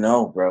 I don't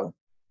know, bro.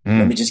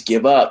 Let me just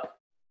give up.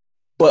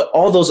 But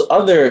all those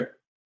other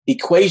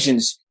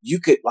equations, you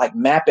could like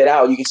map it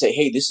out. You can say,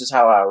 hey, this is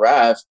how I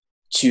arrive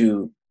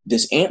to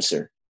this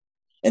answer.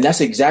 And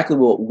that's exactly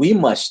what we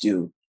must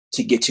do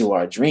to get to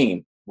our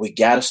dream. We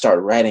got to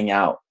start writing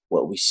out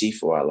what we see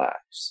for our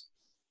lives.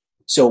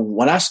 So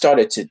when I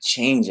started to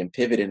change and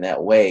pivot in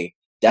that way,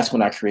 that's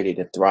when I created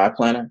the Thrive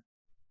Planner,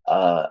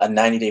 a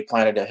 90-day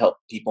planner to help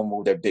people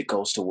move their big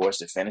goals towards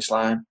the finish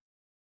line.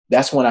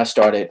 That's when I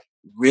started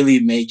really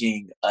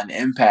making an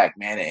impact,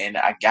 man. And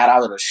I got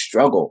out of the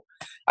struggle.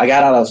 I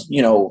got out of,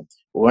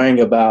 worrying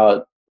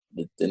about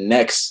the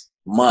next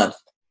month.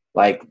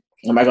 Like,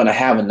 am I going to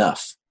have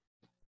enough?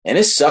 And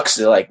it sucks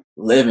to like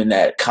live in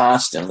that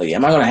constantly.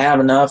 Am I going to have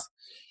enough?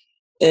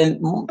 And,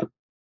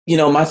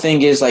 my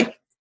thing is like,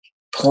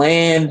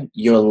 plan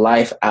your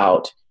life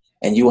out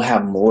and you will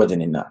have more than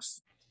enough.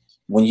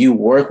 When you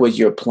work with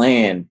your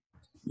plan,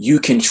 you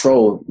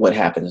control what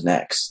happens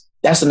next.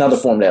 That's another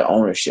form of that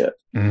ownership.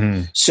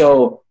 Mm-hmm.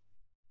 So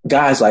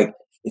guys, like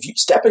if you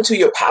step into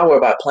your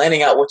power by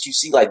planning out what you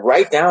see, like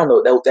write down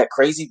that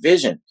crazy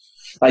vision,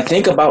 like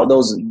think about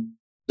those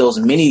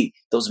mini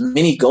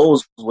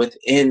goals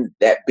within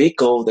that big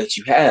goal that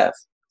you have.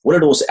 What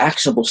are those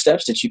actionable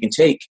steps that you can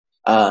take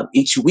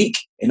each week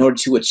in order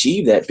to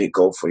achieve that big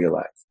goal for your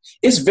life?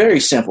 It's very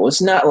simple.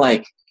 It's not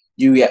like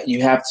you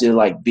have to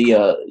like be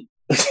a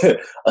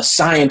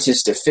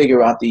scientist to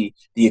figure out the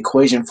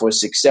equation for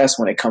success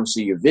when it comes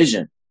to your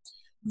vision.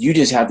 You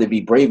just have to be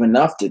brave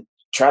enough to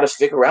try to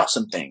figure out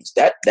some things.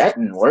 That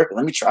didn't work.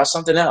 Let me try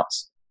something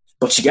else.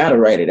 But you got to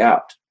write it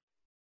out.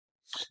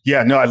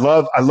 Yeah, no, I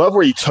love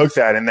where you took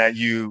that and that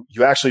you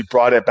actually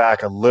brought it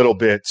back a little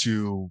bit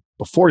to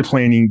before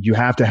planning, you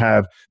have to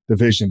have the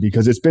vision,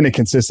 because it's been a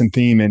consistent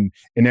theme in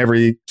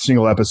every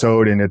single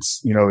episode. And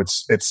it's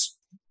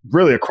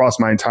really across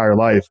my entire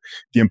life,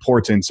 the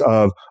importance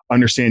of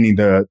understanding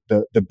the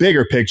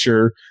bigger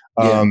picture.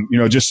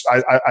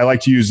 I like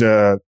to use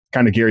a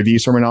kind of Gary Vee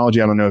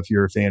terminology. I don't know if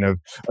you're a fan of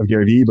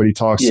Gary Vee, but he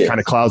talks kind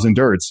of clouds and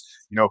dirts.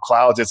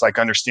 Clouds, it's like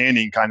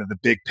understanding kind of the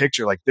big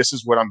picture. Like, this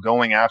is what I'm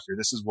going after.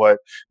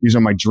 These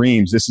are my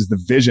dreams. This is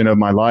the vision of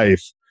my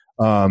life.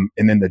 And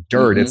then the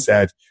dirt, it's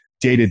that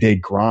day-to-day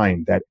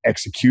grind, that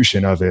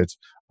execution of it.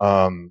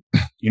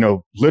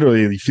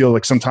 Literally you feel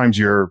like sometimes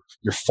you're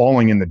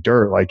falling in the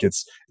dirt. Like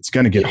it's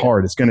going to get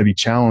hard. It's going to be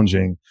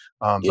challenging.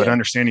 But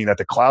understanding that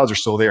the clouds are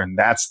still there, and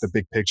that's the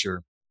big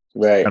picture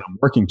that I'm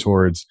working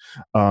towards.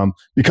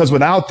 Because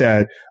without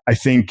that, I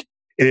think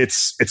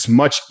it's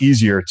much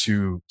easier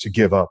to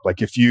give up.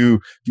 Like if you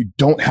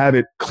don't have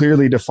it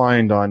clearly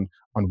defined on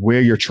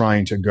where you're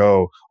trying to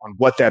go, on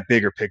what that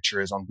bigger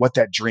picture is, on what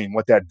that dream,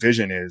 what that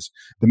vision is,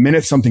 the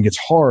minute something gets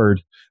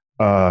hard,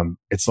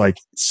 it's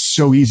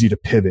so easy to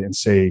pivot and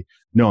say,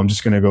 no, I'm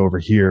just going to go over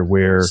here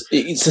where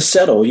it's a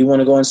settle. You want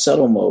to go in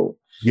settle mode.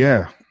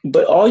 Yeah.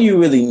 But all you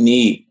really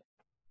need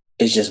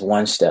is just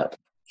one step.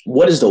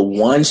 What is the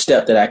one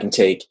step that I can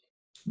take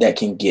that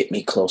can get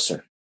me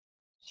closer?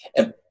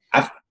 And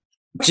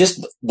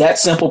just that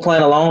simple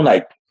plan alone,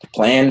 like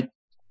plan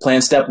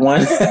step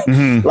one,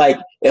 like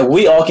if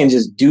we all can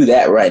just do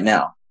that right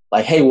now,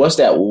 like, hey, what's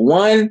that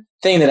one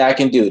thing that I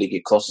can do to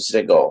get closer to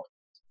that goal?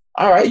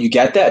 All right, you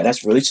got that.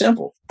 That's really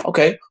simple.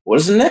 Okay, what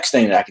is the next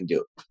thing that I can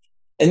do?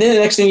 And then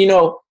the next thing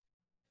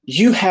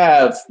you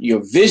have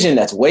your vision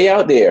that's way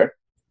out there,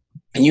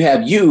 and you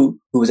have you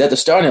who is at the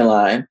starting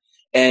line,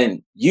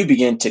 and you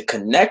begin to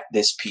connect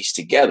this piece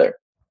together.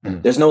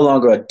 There's no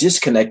longer a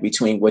disconnect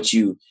between what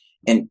you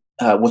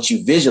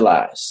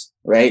visualize,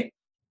 right?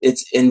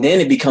 And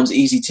then it becomes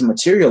easy to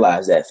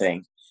materialize that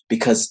thing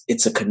because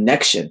it's a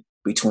connection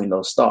between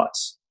those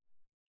thoughts.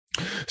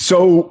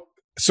 So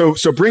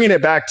bringing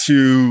it back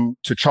to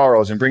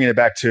Charles and bringing it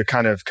back to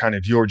kind of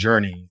your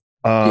journey.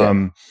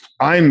 I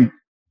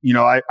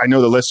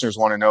know the listeners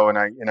want to know, and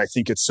I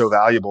think it's so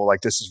valuable.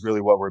 Like, this is really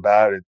what we're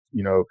about,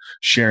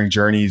 sharing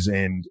journeys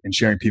and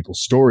sharing people's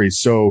stories.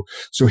 So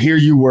here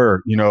you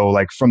were,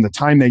 like from the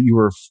time that you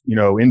were,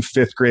 in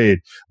fifth grade,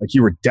 like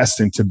you were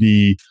destined to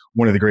be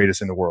one of the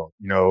greatest in the world,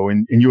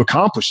 and you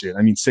accomplished it.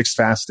 I mean, sixth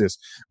fastest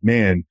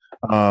man.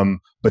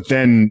 But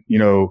then,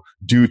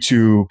 due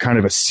to kind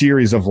of a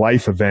series of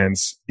life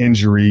events,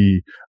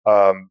 injury,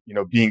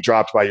 being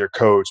dropped by your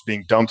coach,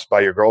 being dumped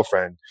by your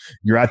girlfriend,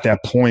 you're at that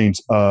point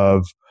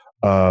of,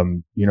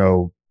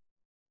 you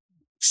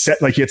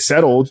get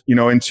settled,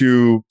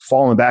 into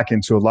falling back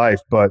into a life,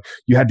 but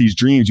you had these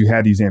dreams, you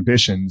had these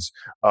ambitions,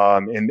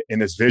 in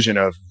this vision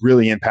of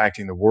really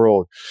impacting the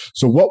world.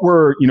 So what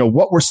were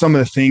some of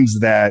the things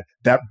that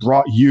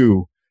brought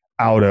you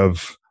out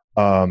of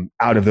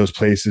those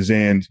places?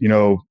 And,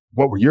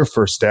 what were your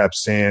first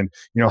steps, and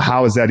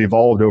how has that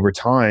evolved over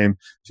time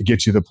to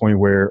get you to the point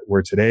where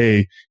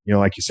today,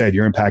 like you said,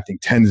 you're impacting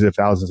tens of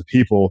thousands of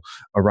people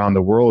around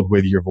the world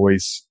with your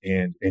voice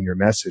and your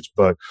message.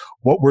 But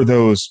what were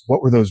those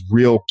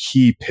real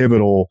key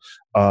pivotal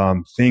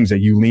things that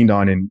you leaned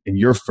on in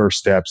your first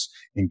steps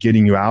in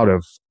getting you out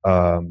of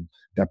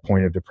that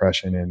point of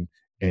depression,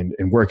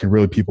 and where can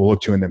really people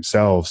look to in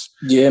themselves?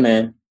 Yeah,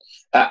 man.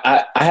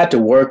 I had to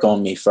work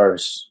on me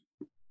first.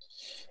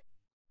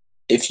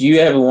 If you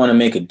ever want to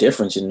make a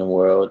difference in the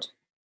world,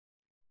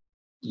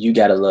 you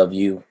got to love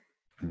you.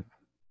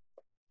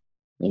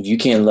 If you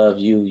can't love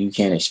you, you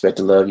can't expect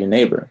to love your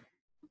neighbor.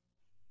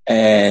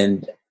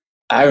 And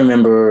I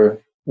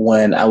remember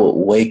when I would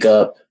wake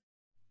up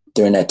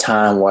during that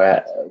time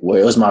where it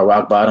was my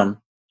rock bottom,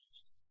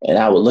 and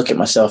I would look at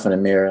myself in the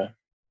mirror,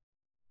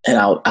 and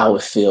I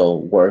would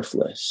feel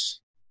worthless.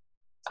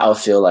 I would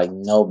feel like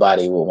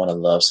nobody would want to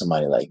love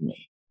somebody like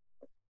me.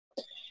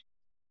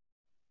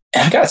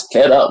 And I got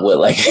fed up with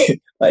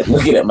like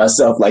looking at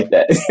myself like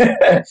that.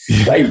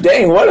 Like,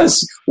 dang, what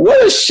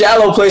a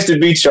shallow place to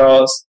be,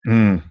 Charles.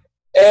 Mm.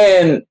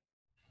 And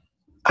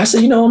I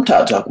said, I'm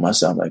tired of talking to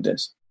myself like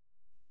this.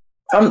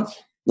 I'm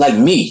like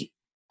me.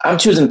 I'm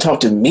choosing to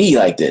talk to me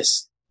like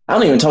this. I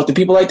don't even talk to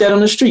people like that on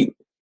the street.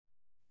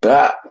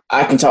 But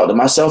I can talk to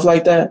myself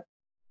like that.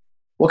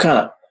 What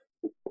kind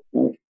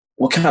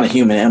of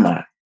human am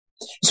I?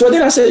 So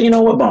then I said,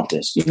 what, bump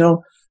this? I'm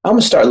going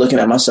to start looking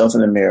at myself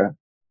in the mirror.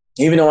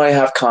 Even though I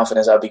have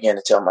confidence, I began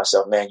to tell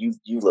myself, man,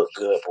 you look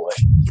good, boy.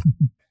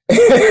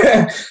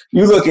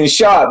 You looking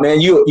sharp, man.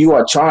 You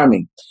are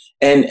charming.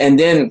 And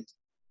then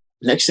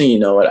next thing you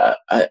know,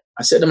 I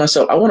said to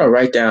myself, I want to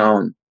write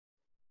down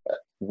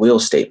will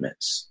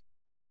statements.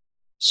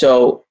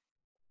 So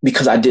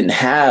because I didn't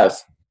have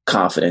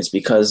confidence,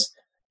 because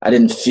I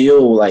didn't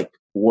feel like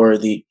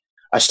worthy,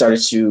 I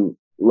started to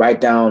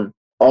write down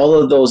all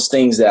of those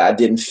things that I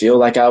didn't feel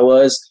like I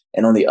was.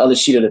 And on the other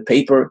sheet of the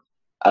paper,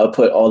 I would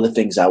put all the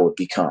things I would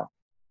become.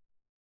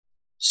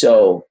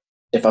 So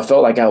if I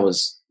felt like I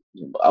was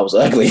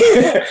ugly,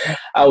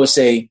 I would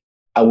say,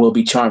 I will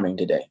be charming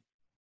today.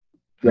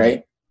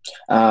 Right.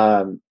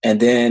 And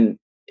then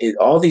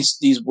all these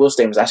will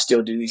statements, I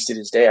still do these to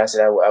this day. I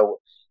said,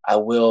 I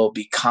will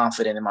be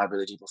confident in my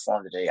ability to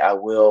perform today. I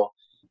will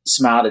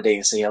smile today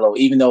and say hello.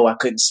 Even though I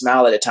couldn't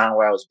smile at a time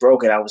where I was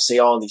broken, I would say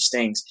all these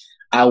things.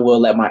 I will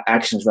let my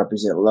actions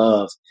represent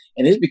love.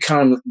 And it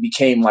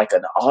became like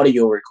an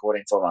audio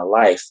recording for my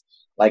life.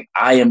 Like,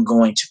 I am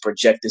going to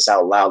project this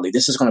out loudly.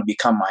 This is going to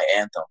become my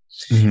anthem.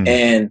 Mm-hmm.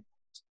 And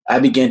I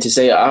began to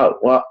say,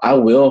 I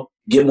will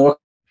get more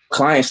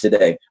clients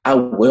today. I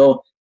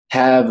will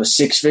have a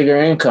 6-figure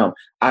income.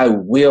 I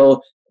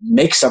will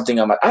make something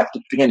on I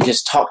began to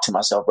just talk to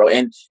myself, bro.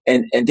 And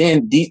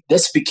then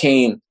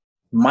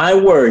my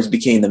words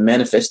became the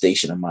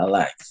manifestation of my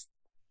life.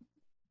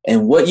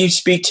 And what you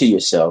speak to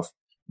yourself,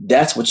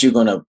 that's what you're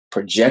going to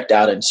project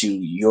out into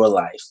your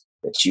life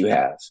that you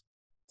have,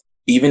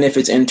 even if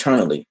it's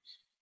internally.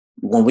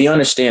 When we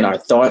understand our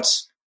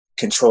thoughts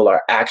control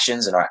our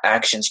actions, and our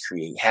actions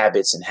create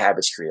habits, and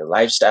habits create a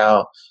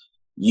lifestyle,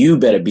 you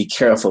better be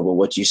careful with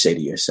what you say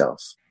to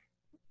yourself.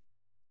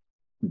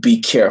 Be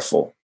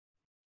careful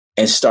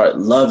and start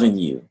loving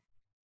you,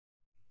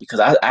 because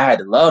I had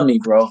to love me,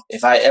 bro.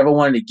 If I ever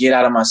wanted to get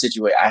out of my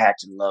situation, I had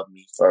to love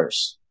me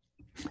first.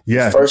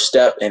 Yeah. The first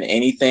step in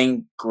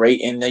anything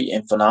great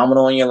and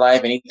phenomenal in your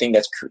life, anything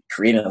that's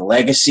creating a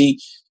legacy,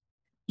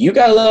 you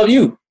got to love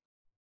you.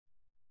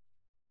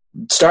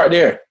 Start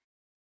there.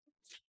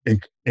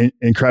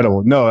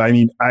 Incredible. No, I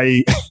mean,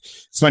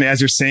 it's funny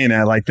as you're saying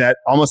that, like that,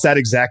 almost that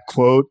exact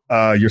quote,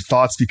 your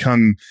thoughts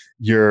become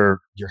your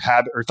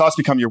habit, or thoughts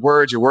become your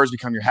words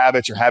become your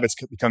habits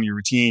become your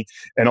routine.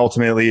 And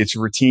ultimately it's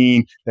your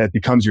routine that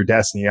becomes your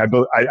destiny.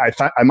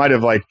 I might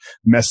have like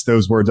messed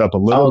those words up a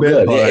little bit,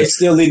 good. But yeah, it's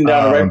still leading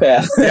down the right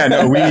path. Yeah,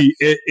 no,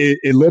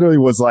 it literally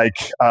was like,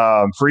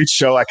 for each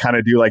show, I kind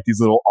of do like these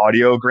little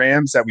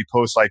audiograms that we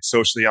post like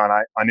socially on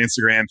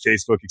Instagram,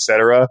 Facebook,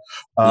 etc.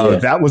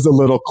 That was a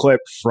little clip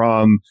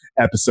from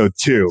episode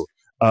 2.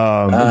 It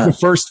was the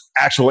first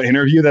actual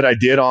interview that I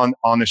did on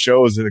the show.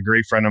 It was with a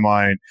great friend of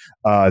mine,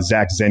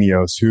 Zach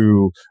Zenios,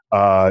 who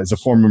is a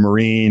former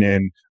Marine,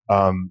 and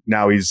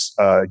now he's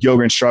a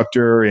yoga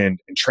instructor and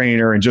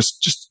trainer, and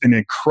just an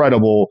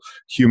incredible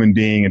human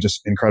being and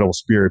just incredible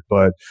spirit.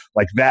 But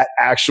like that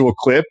actual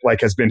clip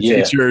like has been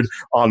featured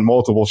on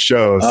multiple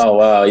shows. Oh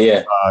wow,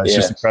 yeah. It's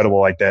just incredible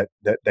like that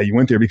you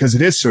went there, because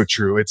it is so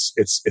true.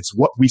 It's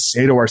what we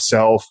say to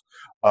ourselves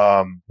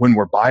when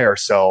we're by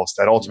ourselves,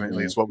 that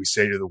ultimately is what we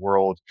say to the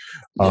world.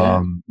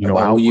 About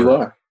who you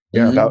are.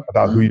 Yeah,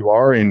 about who you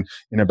are, and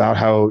about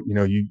how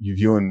you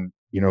view and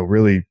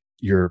really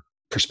your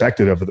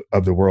perspective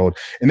of the world.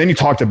 And then you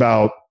talked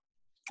about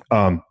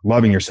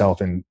loving yourself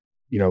and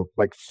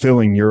like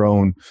filling your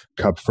own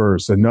cup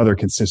first. Another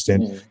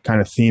consistent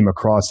kind of theme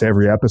across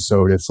every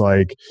episode. It's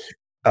like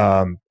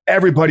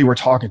everybody we're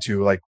talking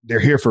to, like, they're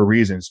here for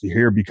reasons. They're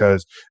here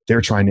because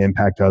they're trying to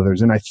impact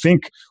others. And I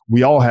think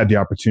we all have the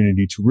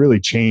opportunity to really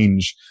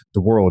change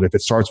the world if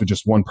it starts with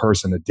just one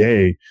person a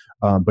day.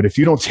 But if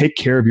you don't take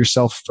care of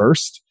yourself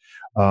first,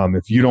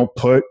 if you don't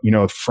put,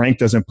 if Frank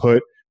doesn't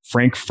put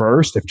Frank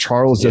first, if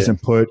Charles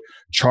doesn't put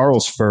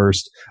Charles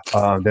first,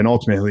 then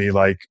ultimately,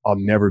 like, I'll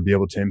never be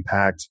able to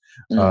impact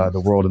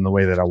the world in the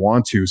way that I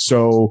want to.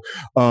 So,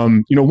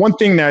 one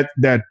thing that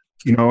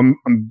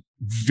I'm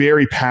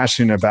very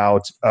passionate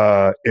about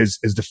is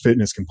the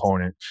fitness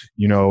component.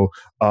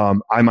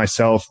 I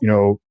myself,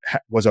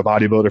 was a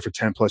bodybuilder for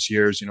 10 plus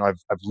years. I've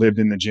lived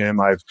in the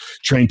gym. I've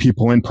trained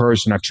people in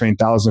person. I've trained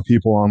thousands of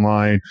people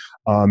online.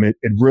 It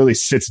really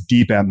sits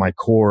deep at my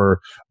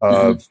core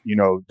of,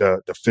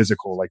 the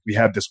physical. Like, we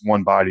have this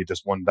one body,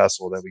 this one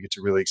vessel that we get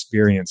to really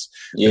experience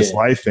this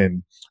life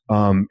in.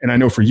 And I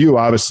know for you,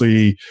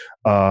 obviously,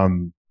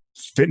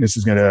 fitness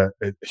is a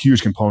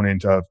huge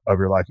component of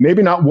your life.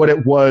 Maybe not what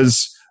it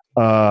was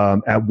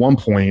at one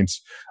point,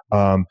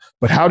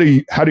 but how do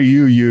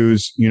you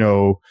use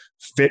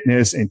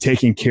fitness and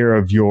taking care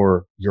of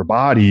your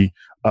body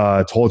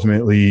to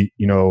ultimately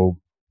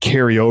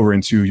carry over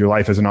into your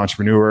life as an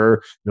entrepreneur,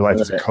 your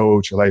life as a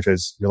coach, your life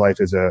as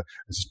a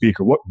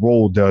speaker? What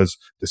role does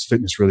this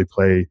fitness really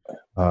play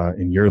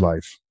in your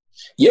life?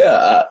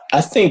 Yeah,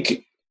 I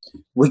think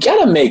we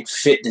got to make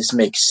fitness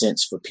make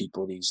sense for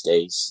people these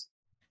days.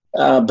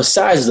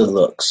 Besides the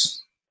looks.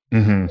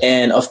 Mm-hmm.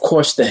 And of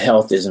course, the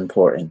health is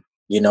important,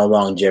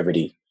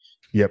 longevity.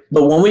 Yep.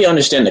 But when we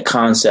understand the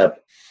concept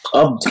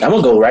of, I'm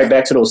going to go right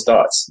back to those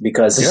thoughts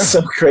because it's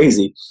so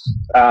crazy.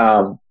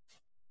 4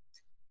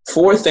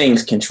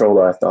 things control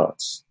our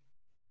thoughts,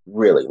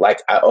 really,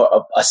 like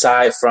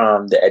aside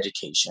from the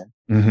education.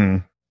 Mm-hmm.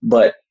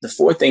 But the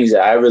 4 things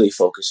that I really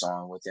focus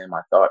on within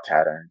my thought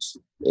patterns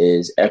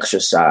is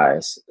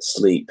exercise,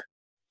 sleep,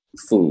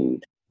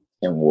 food,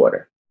 and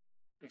water.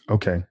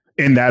 Okay.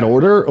 In that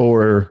order,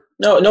 or?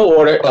 No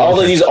order. All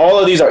of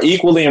these are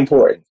equally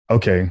important.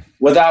 Okay.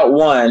 Without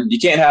one, you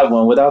can't have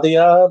one without the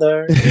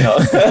other.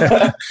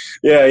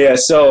 Yeah.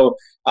 So,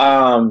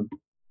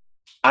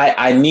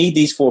 I need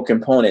these 4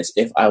 components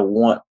if I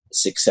want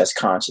success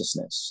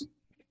consciousness.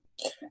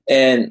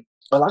 And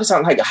a lot of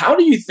times, like, how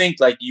do you think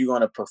like you're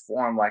going to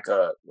perform like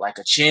a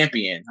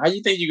champion? How do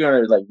you think you're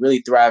going to like really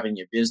thrive in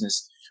your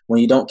business when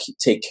you don't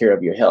take care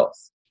of your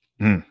health?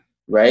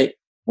 Right?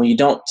 When you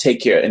don't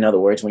take care, in other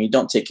words, when you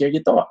don't take care of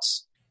your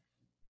thoughts,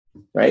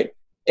 right?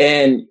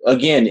 And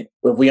again,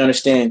 if we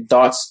understand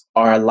thoughts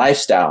are a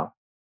lifestyle,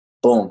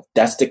 boom,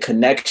 that's the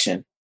connection.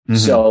 Mm-hmm.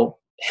 So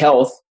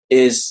health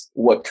is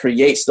what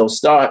creates those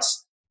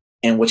thoughts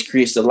and which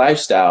creates the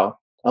lifestyle.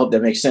 I hope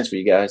that makes sense for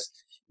you guys.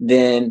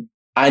 Then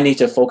I need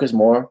to focus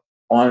more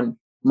on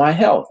my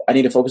health. I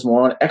need to focus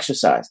more on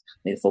exercise.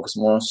 I need to focus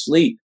more on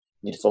sleep.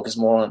 I need to focus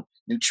more on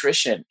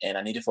nutrition, and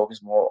I need to focus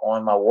more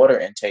on my water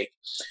intake,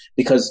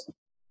 because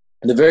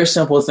the very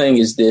simple thing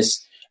is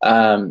this.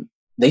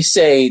 They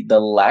say the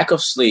lack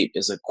of sleep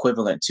is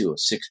equivalent to a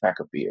 6-pack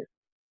of beer.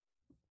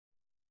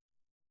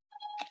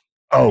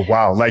 Oh,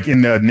 wow. Like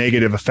in the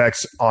negative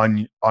effects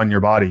on your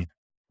body.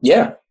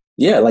 Yeah.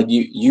 Yeah. Like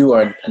you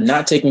are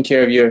not taking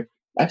care of your,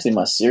 actually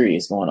my Siri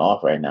is going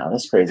off right now.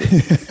 That's crazy.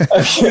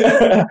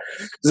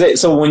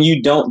 So when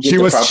you don't get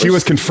she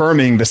was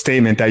confirming the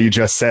statement that you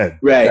just said.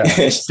 Right.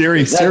 Yeah.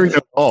 Siri knows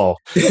all.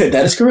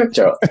 That is correct,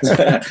 Charles.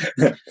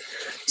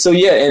 So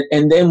yeah.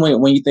 And then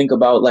when you think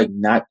about like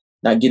not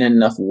getting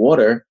enough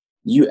water,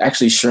 you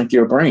actually shrink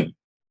your brain.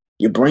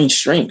 Your brain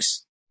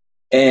shrinks.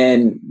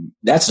 And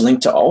that's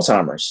linked to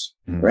Alzheimer's,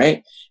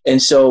 right? And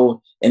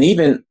so, and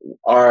even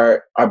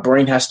our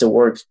brain has to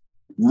work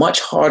much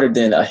harder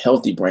than a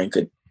healthy brain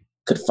could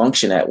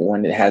function at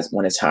when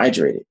it's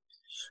hydrated.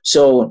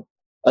 So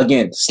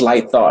again,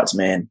 slight thoughts,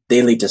 man,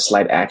 they lead to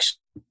slight actions,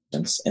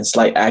 and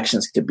slight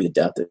actions could be the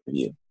death of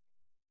you.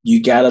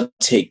 You got to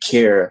take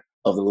care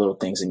of the little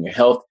things in your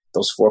health.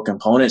 Those 4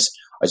 components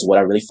is what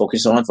I really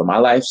focus on for my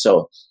life.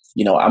 So,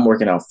 I'm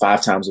working out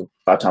 5 times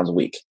a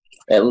week,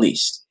 at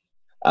least.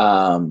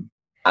 I'm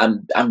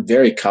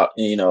very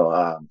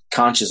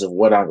conscious of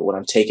what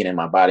I'm taking in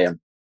my body.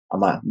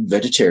 I'm a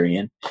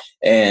vegetarian,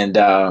 and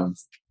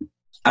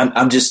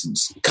I'm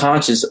just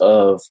conscious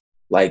of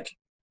like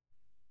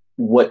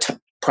what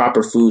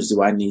proper foods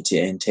do I need to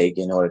intake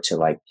in order to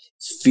like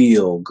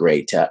feel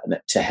great,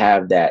 to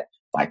have that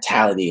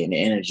vitality and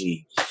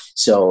energy.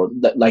 So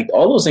like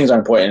all those things are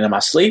important. And in my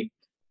sleep,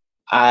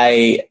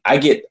 I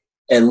get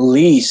at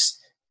least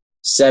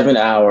 7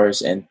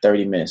 hours and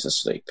 30 minutes of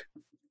sleep.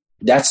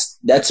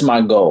 That's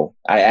my goal.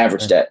 I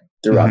average that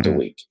throughout the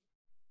week.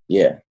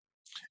 Yeah.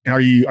 And are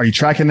you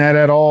tracking that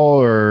at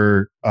all,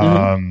 or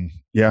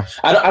yeah?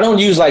 I don't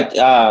use like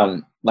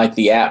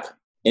the app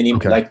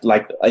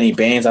like any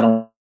bands. I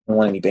don't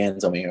want any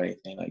bands on me or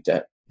anything like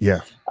that.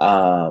 Yeah.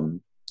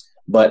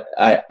 But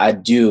I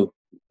do.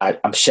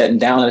 I'm shutting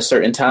down at a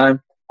certain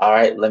time. All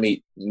right, let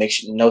me make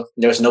sure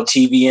there's no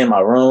TV in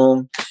my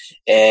room,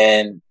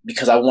 and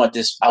because I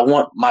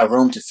want my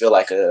room to feel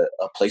like a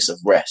place of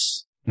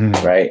rest.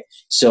 Right.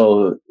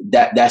 So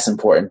that's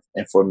important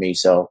and for me.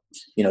 So,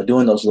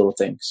 doing those little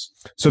things.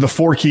 So the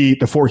four key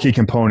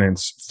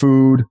components: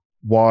 food,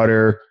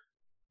 water,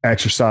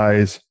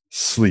 exercise,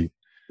 sleep.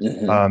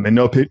 In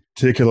no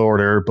particular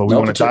order, but we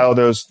want to dial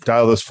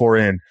those four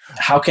in.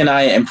 How can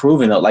I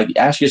improve in it? Like,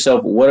 ask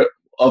yourself, what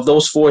of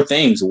those four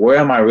things, where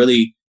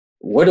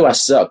do I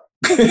suck?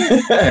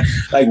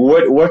 Like,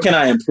 where can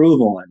I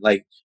improve on?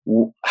 Like,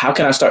 how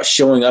can I start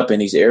showing up in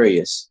these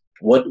areas?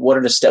 What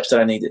are the steps that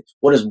I need to,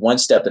 what is one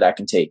step that I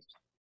can take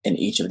in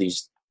each of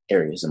these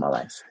areas in my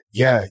life?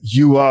 Yeah.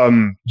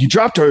 You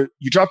dropped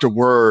a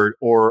word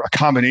or a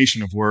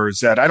combination of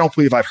words that I don't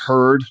believe I've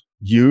heard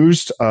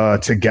used,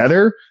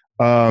 together.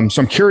 So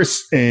I'm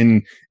curious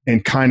in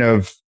kind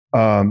of,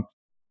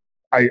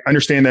 I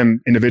understand them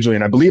individually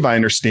and I believe I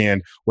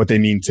understand what they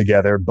mean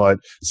together, but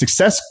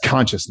success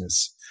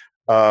consciousness.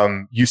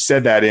 You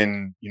said that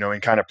in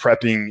kind of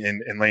prepping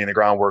and laying the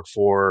groundwork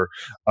for,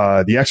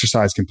 the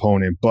exercise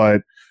component,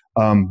 but,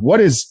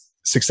 what is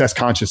success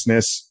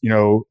consciousness?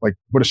 Like,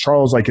 what is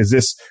Charles like? Is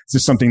this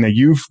something that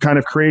you've kind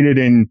of created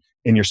in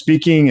your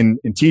speaking and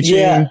teaching?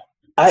 Yeah,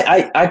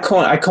 I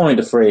coined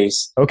the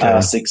phrase,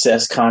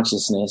 success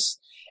consciousness.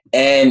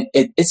 And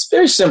it's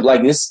very simple.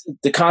 Like this,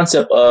 the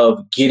concept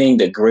of getting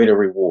the greater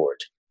reward.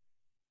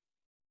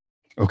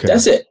 Okay.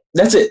 That's it.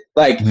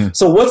 Like,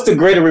 So what's the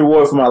greater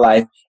reward for my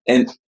life?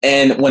 And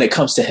when it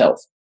comes to health,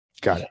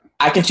 got it.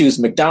 I can choose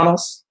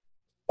McDonald's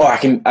or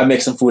I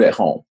make some food at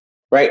home,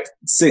 right?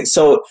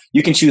 So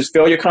you can choose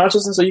failure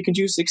consciousness or you can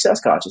choose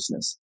success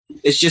consciousness.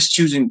 It's just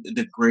choosing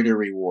the greater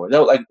reward.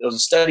 There was a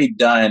study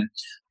done,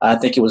 I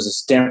think it was a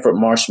Stanford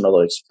marshmallow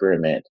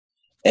experiment,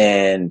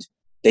 and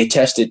they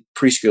tested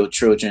preschool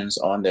children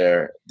on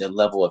their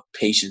level of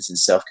patience and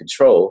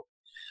self-control.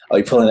 Are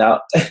you pulling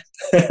out?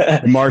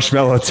 The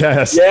marshmallow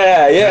test.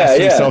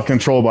 Yeah.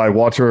 Self-control by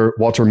Walter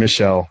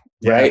Mischel.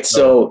 Yeah, right.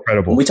 So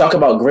incredible. When we talk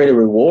about greater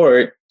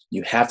reward,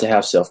 you have to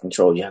have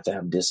self-control. You have to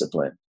have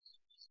discipline.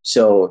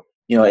 So,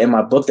 in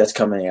my book that's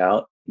coming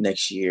out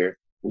next year,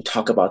 we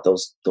talk about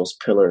those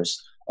pillars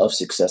of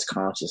success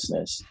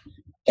consciousness.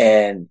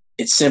 And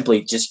it's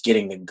simply just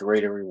getting the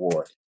greater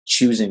reward,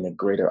 choosing the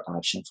greater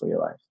option for your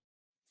life.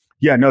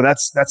 Yeah, no,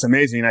 that's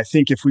amazing. I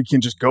think if we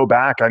can just go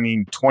back,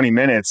 20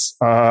 minutes,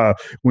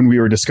 when we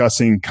were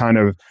discussing kind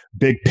of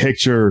big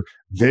picture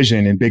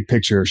vision and big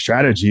picture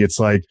strategy, it's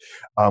like,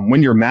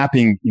 when you're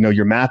mapping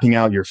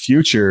out your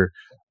future,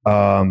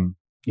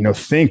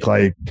 think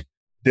like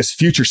this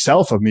future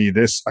self of me,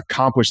 this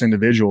accomplished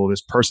individual,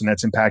 this person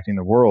that's impacting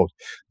the world.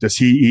 Does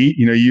he eat,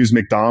 use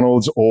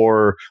McDonald's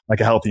or like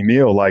a healthy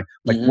meal? Like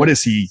what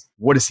is he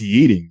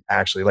eating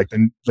actually? Like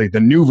the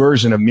new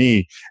version of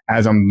me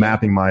as I'm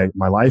mapping my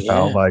life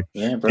out,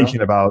 thinking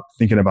about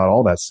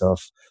all that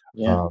stuff.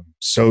 Yeah.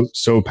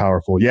 So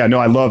powerful. Yeah, no,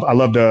 I love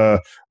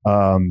the,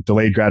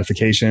 delayed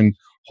gratification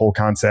whole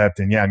concept.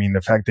 And yeah,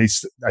 the fact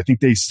I think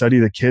they study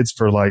the kids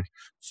for like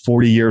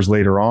 40 years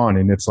later on.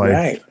 And it's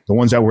like the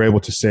ones that were able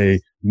to say,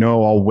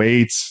 no, I'll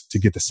wait to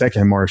get the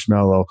second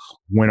marshmallow,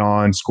 went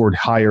on, scored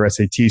higher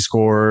SAT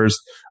scores,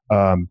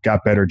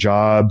 got better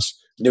jobs.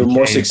 They were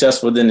more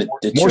successful than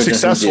the more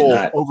successful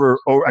over.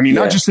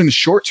 Not just in the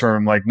short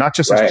term, like not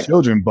just as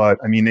children, but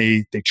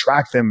they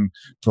track them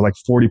for like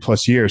 40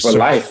 plus years for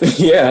life.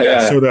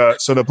 Yeah.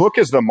 So the book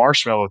is The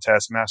Marshmallow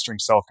Test: Mastering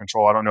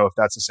Self-Control. I don't know if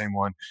that's the same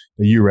one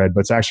that you read,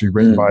 but it's actually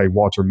written by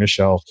Walter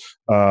Mischel,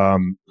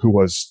 who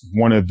was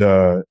one of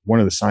the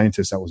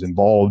scientists that was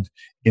involved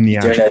in the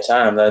during that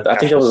time. I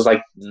think it was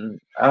like,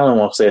 I don't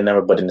want to say it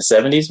never, but in the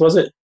 70s, was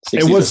it?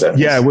 It was,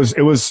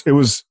 it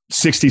was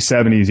 60s,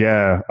 70s.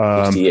 Yeah.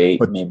 68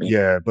 but, maybe.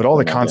 Yeah. But all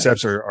the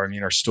concepts are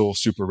still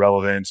super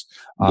relevant,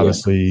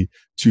 obviously,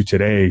 to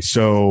today.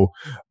 So,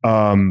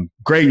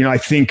 great. I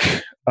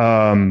think,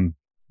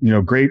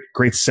 great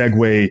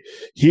segue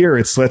here.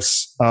 It's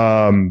let's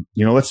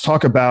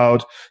talk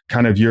about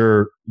kind of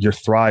your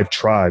Thrive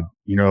Tribe,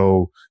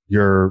 your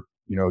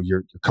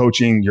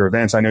coaching, your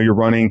events. I know you're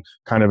running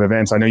kind of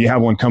events. I know you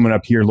have one coming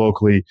up here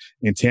locally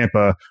in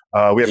Tampa.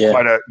 We have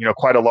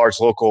quite a large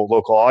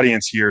local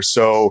audience here.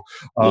 So,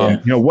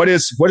 what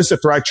is the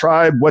Thrive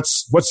Tribe?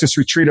 What's this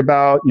retreat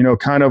about?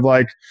 Kind of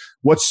like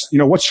what's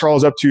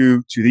Charles up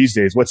to these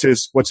days? What's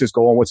his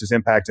goal and what's his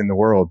impact in the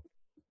world?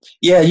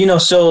 Yeah.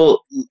 So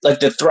like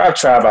the Thrive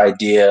Tribe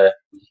idea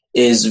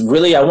is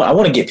really, I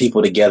want to get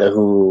people together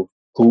who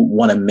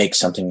want to make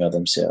something of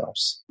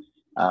themselves.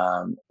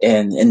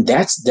 And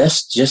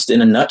that's just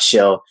in a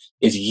nutshell.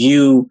 If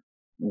you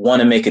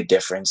want to make a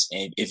difference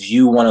and if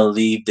you want to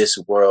leave this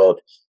world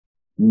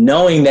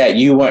knowing that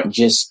you weren't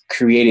just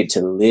created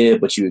to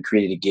live, but you were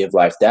created to give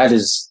life, that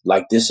is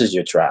like, this is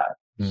your tribe.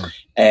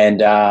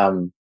 And,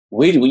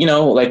 we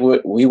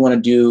want to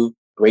do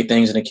great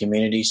things in the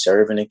community,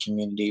 serve in the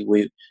community.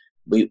 We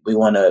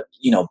want to,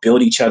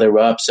 build each other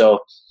up. So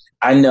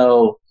I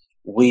know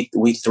we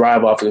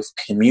thrive off of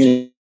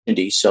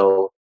community.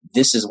 So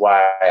this is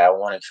why I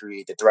want to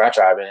create the Thrive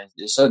Tribe. And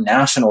it's a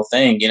national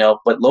thing,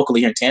 but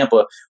locally here in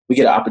Tampa, we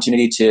get an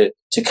opportunity to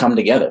come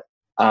together.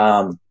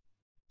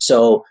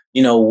 So,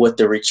 with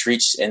the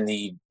retreats and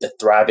the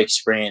Thrive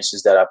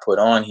experiences that I put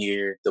on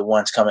here, the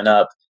ones coming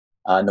up,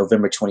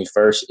 November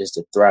 21st is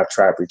the Thrive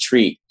Tribe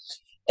Retreat.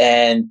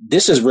 And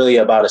this is really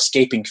about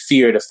escaping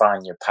fear to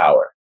find your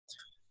power.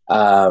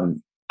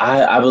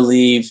 I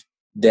believe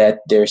that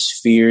there's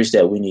fears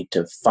that we need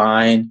to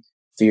find,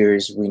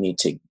 fears we need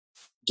to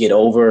get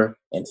over,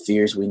 and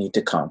fears we need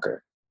to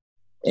conquer.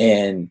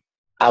 And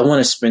I want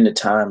to spend the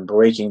time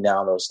breaking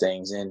down those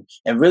things and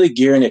really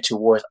gearing it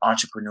towards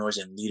entrepreneurs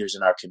and leaders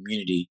in our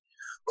community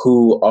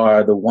who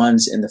are the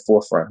ones in the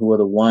forefront, who are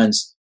the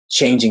ones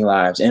changing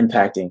lives,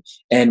 impacting.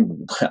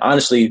 And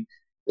honestly,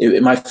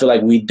 it might feel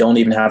like we don't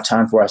even have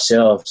time for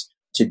ourselves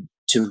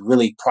to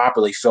really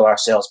properly fill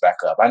ourselves back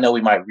up. I know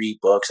we might read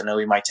books. I know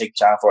we might take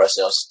time for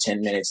ourselves, 10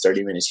 minutes,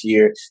 30 minutes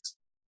here,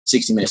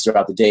 60 minutes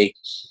throughout the day.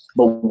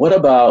 But what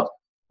about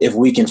if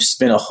we can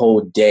spend a whole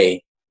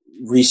day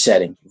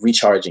resetting,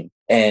 recharging,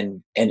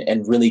 and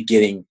really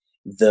getting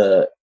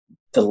the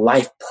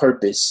life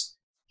purpose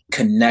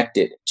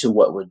connected to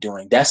what we're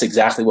doing? That's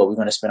exactly what we're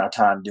going to spend our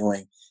time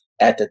doing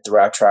at the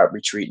Thrive Tribe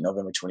Retreat,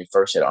 November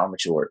 21st at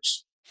Armature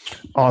Works.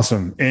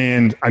 Awesome.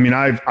 And I mean,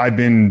 I've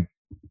been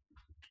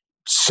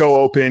so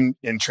open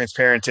and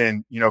transparent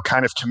in,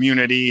 kind of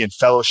community and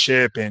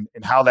fellowship and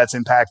how that's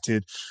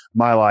impacted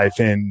my life.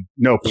 And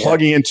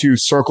plugging into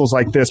circles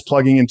like this,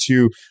 plugging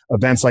into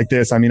events like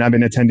this. I mean, I've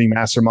been attending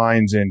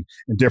masterminds and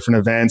different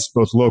events,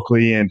 both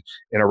locally and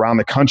around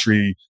the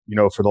country,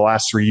 for the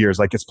last 3 years.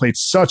 Like, it's played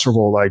such a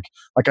role. Like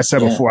I said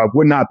before, I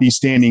would not be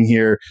standing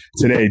here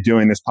today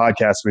doing this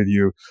podcast with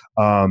you,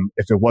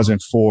 if it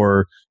wasn't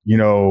for,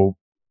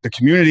 the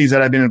communities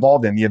that I've been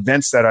involved in, the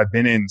events that I've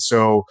been in.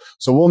 So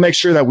we'll make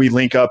sure that we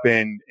link up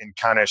and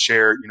kind of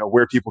share,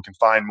 where people can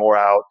find more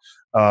out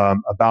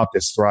about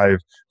this Thrive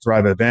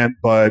event.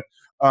 But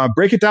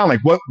break it down. Like,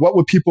 what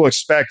would people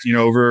expect,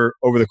 over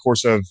the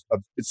course of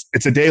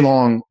it's a day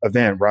long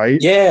event, right?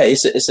 Yeah,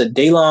 it's a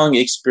day long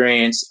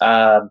experience.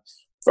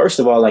 First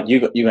of all, like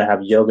you're gonna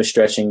have yoga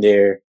stretching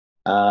there.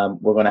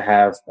 We're gonna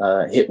have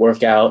HIIT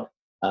workout,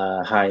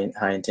 high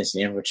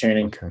intensity interval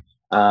training. Okay.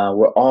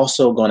 We're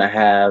also going to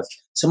have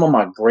some of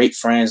my great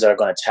friends that are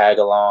going to tag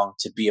along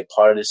to be a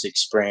part of this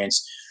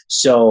experience.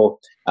 So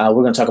we're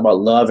going to talk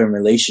about love and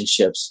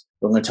relationships.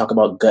 We're going to talk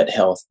about gut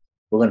health.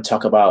 We're going to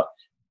talk about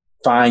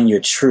find your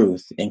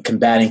truth and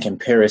combating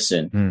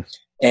comparison.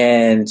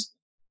 And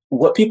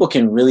what people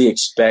can really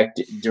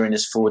expect during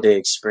this full day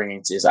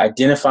experience is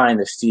identifying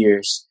the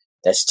fears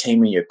that's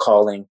taming your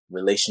calling,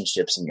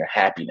 relationships, and your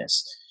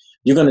happiness.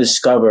 You're going to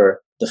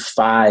discover the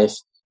 5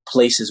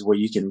 places where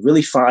you can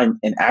really find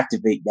and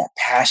activate that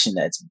passion,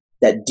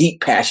 that deep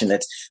passion,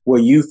 that's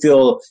where you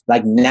feel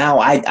like, now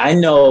I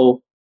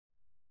know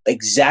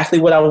exactly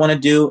what I want to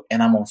do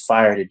and I'm on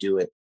fire to do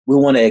it. We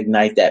want to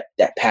ignite that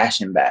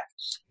passion back.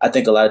 I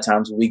think a lot of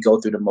times we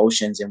go through the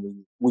motions and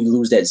we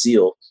lose that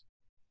zeal.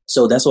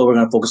 So that's what we're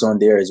going to focus on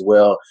there as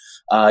well.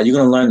 You're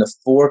going to learn the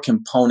 4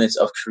 components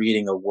of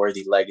creating a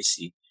worthy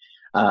legacy.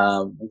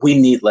 We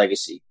need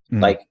legacy.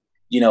 Like,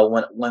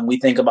 when we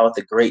think about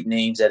the great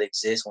names that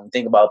exist, when we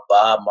think about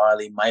Bob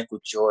Marley, Michael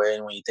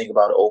Jordan, when you think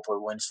about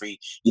Oprah Winfrey,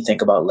 you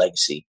think about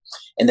legacy.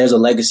 And there's a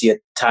legacy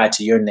tied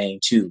to your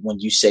name too when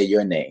you say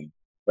your name,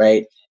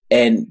 right?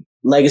 And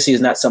legacy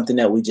is not something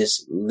that we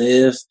just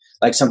live,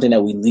 like something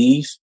that we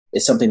leave.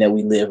 It's something that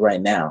we live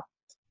right now.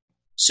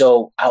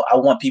 So I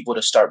want people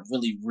to start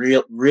really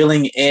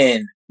reeling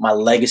in my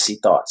legacy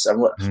thoughts. I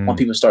want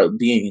people to start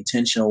being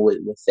intentional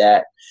with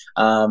that,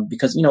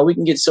 because we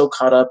can get so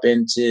caught up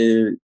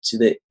into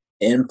the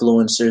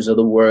influencers of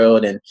the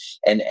world and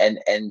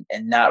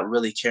not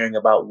really caring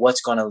about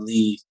what's going to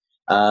leave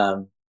a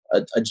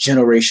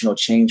generational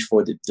change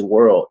for the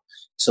world.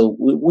 So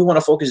we want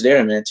to focus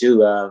there, man, too.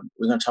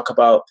 We're going to talk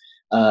about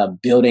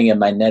building a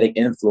magnetic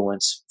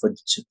influence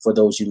for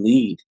those you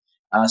lead.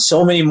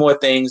 So many more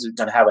things. We're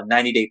going to have a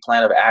 90-day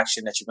plan of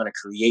action that you're going to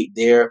create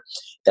there.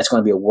 That's going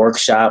to be a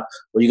workshop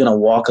where you're going to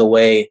walk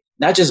away,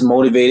 not just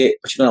motivated,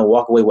 but you're going to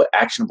walk away with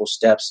actionable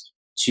steps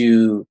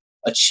to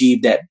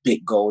achieve that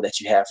big goal that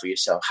you have for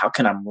yourself. How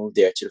can I move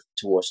there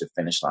towards the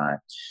finish line?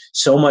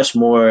 So much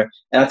more.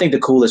 And I think the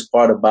coolest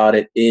part about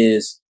it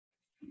is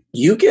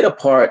you get to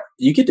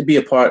be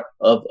a part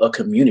of a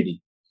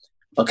community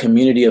of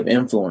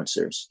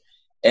influencers.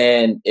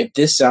 And if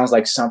this sounds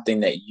like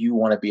something that you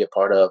want to be a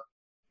part of,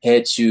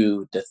 head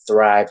to the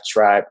Thrive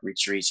Tribe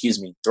Retreat.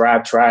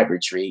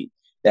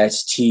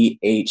 That's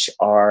THRIVE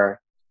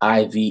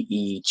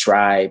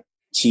Tribe,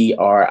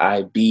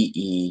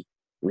 TRIBE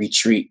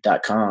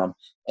retreat.com.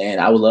 And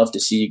I would love to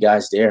see you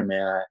guys there,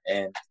 man.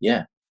 And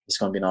yeah, it's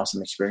going to be an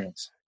awesome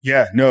experience.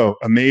 Yeah, no,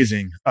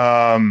 amazing.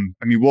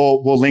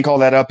 We'll link all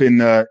that up in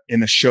the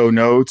show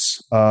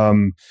notes.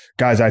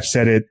 Guys, I've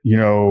said it,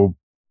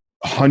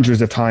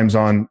 hundreds of times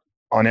on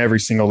every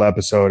single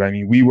episode. I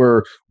mean, we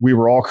were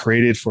all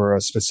created for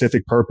a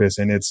specific purpose,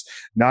 and it's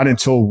not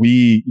until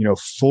we,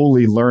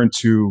 fully learn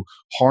to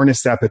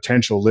harness that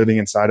potential living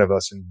inside of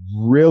us and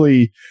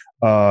really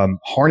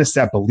harness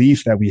that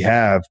belief that we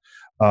have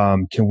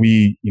can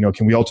we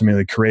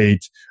ultimately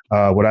create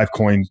what I've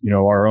coined,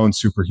 our own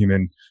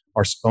superhuman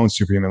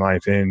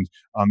life. And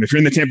if you're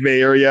in the Tampa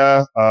Bay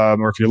area,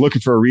 or if you're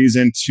looking for a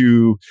reason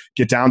to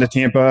get down to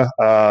Tampa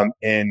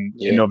in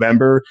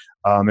November,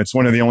 it's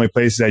one of the only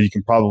places that you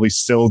can probably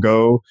still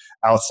go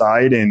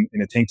outside in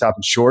a tank top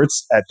and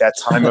shorts at that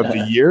time of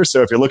the year.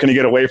 So if you're looking to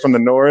get away from the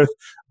north,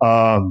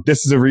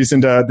 this is a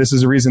reason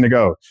to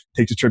go.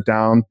 Take the trip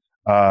down.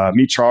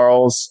 Meet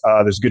Charles.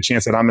 There's a good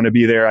chance that I'm going to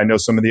be there. I know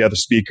some of the other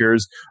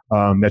speakers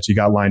that you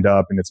got lined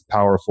up, and it's a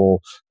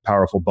powerful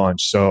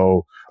bunch.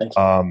 So,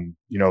 100%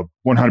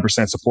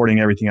 supporting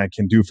everything I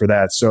can do for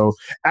that. So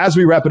as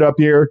we wrap it up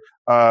here,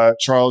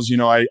 Charles,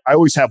 I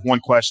always have one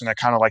question. I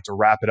kind of like to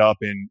wrap it up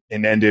and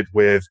end it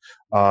with,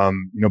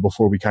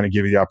 before we kind of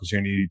give you the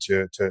opportunity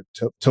to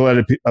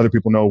let other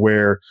people know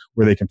where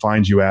they can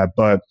find you at.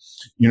 But,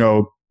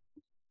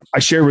 I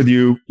share with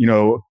you,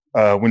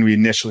 when we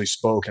initially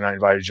spoke and I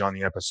invited you on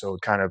the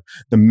episode, kind of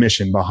the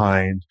mission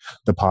behind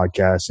the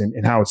podcast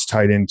and how it's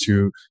tied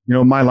into,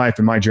 my life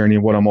and my journey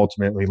and what I'm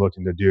ultimately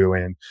looking to do.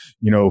 And,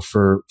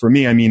 for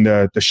me, I mean,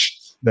 the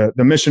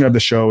mission of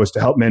the show is to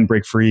help men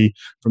break free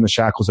from the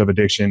shackles of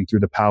addiction through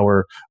the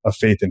power of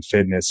faith and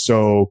fitness.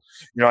 So,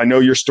 I know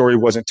your story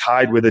wasn't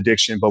tied with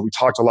addiction, but we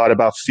talked a lot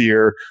about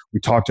fear. We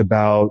talked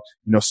about,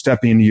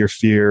 stepping into your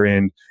fear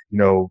and,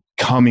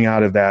 coming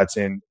out of that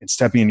and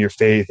stepping into your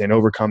faith and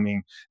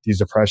overcoming these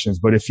depressions.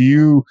 But if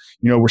you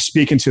we're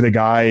speaking to the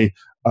guy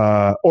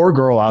or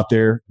girl out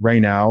there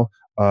right now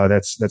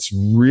that's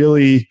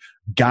really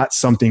got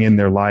something in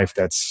their life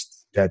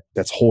that's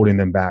holding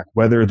them back,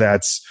 whether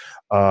that's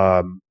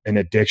an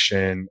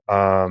addiction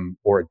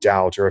or a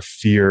doubt or a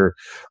fear.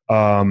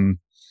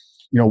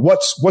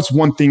 What's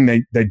one thing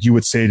that you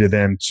would say to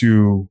them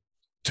to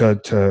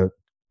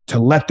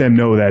let them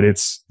know that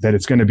it's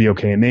going to be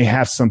okay and they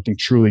have something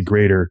truly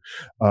greater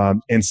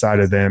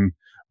inside of them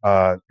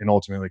and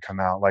ultimately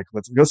come out? Like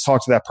let's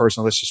talk to that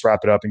person. Let's just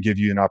wrap it up and give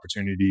you an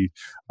opportunity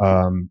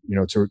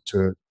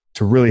to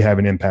really have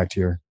an impact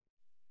here.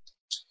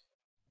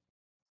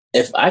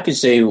 If I could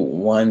say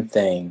one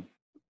thing,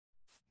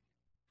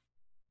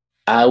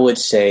 I would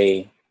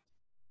say,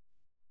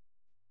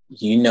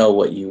 you know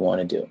what you want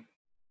to do.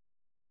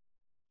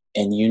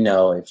 And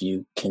if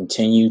you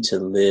continue to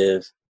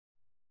live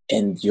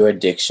in your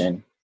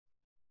addiction,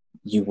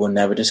 you will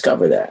never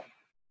discover that.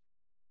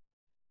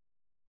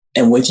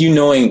 And with you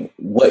knowing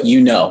what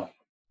you know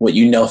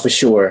for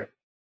sure,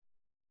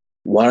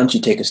 why don't you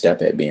take a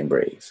step at being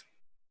brave?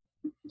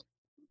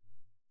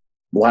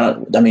 We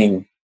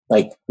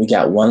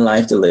got one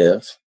life to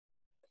live,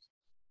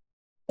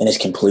 and it's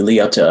completely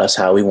up to us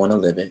how we want to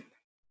live it.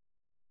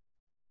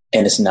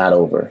 And it's not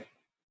over.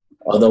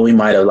 Although we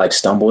might have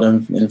stumbled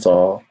and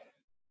fall,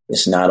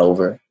 it's not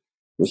over.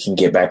 We can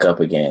get back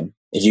up again.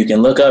 If you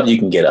can look up, you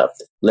can get up.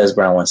 Les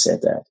Brown once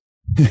said that.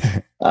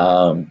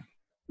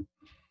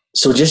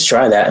 So just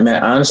try that. I mean,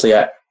 honestly,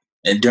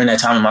 during that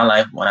time in my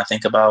life, when I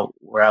think about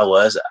where I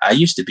was, I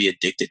used to be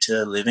addicted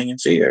to living in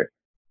fear.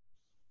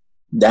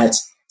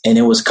 And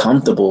it was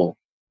comfortable.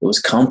 It was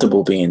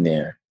comfortable being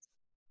there.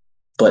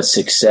 But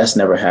success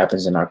never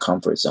happens in our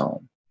comfort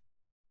zone.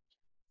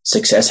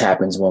 Success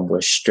happens when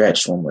we're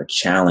stretched, when we're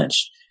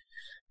challenged,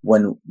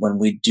 when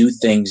we do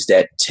things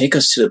that take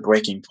us to the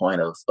breaking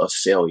point of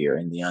failure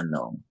and the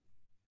unknown.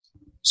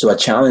 So I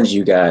challenge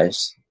you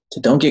guys to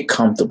don't get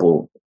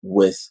comfortable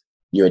with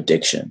your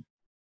addiction.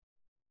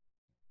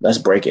 Let's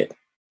break it.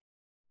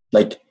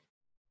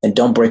 And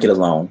don't break it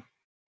alone.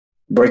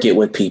 Break it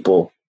with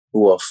people who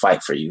will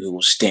fight for you, who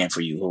will stand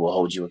for you, who will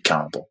hold you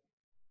accountable.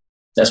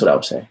 That's what I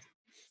would say.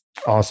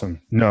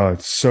 Awesome. No,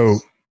 it's so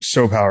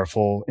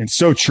powerful and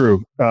so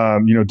true.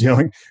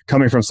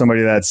 Coming from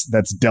somebody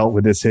that's dealt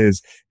with this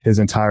his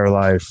entire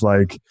life,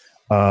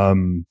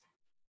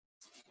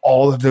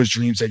 all of those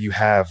dreams that you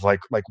have, like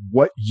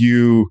what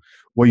you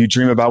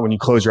dream about when you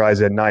close your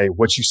eyes at night,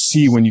 what you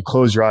see when you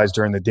close your eyes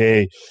during the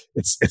day,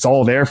 it's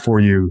all there for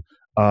you.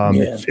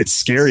 It's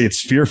scary, it's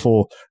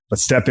fearful, but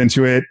step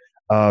into it.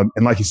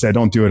 And like you said,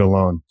 don't do it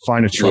alone.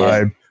 Find a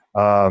tribe.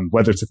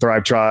 Whether it's a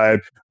Thrive Tribe,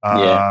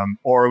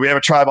 or we have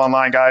a tribe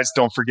online, guys.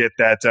 Don't forget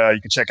that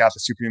you can check out the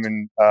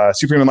Superhuman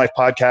Life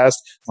podcast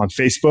on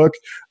Facebook.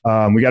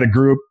 We got a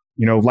group,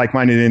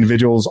 like-minded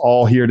individuals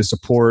all here to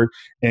support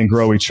and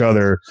grow each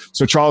other.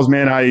 So Charles,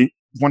 man,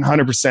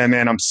 100%,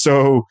 man, I'm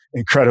so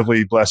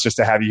incredibly blessed just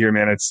to have you here,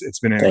 man. It's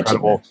been an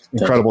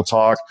incredible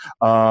talk.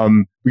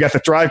 We got the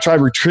Thrive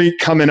Tribe retreat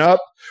coming up.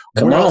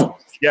 Come on.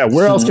 Yeah,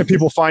 where else can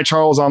people find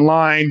Charles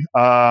online?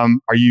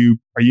 Are you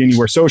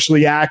anywhere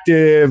socially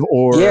active,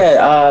 or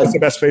what's the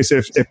best place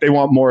if they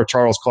want more of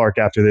Charles Clark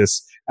after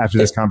this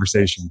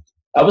conversation?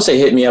 I would say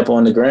hit me up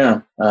on the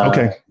gram.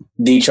 Okay.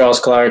 D Charles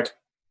Clark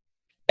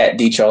at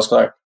D Charles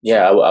Clark.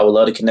 Yeah, I would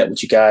love to connect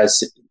with you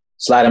guys.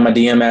 Slide in my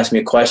DM, ask me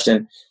a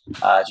question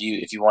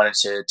if you wanted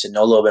to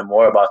know a little bit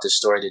more about this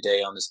story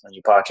today on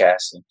your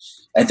podcast.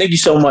 And thank you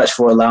so much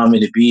for allowing me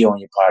to be on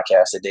your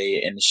podcast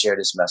today and to share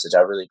this message.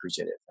 I really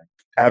appreciate it.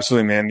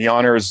 Absolutely, man. The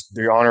honor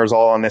is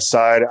all on this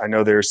side. I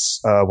know there's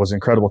was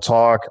incredible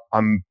talk.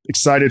 I'm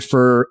excited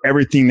for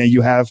everything that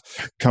you have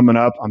coming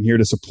up. I'm here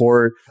to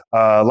support.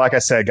 Like I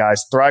said,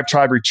 guys, Thrive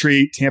Tribe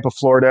Retreat, Tampa,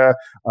 Florida.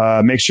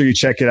 Make sure you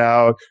check it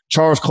out.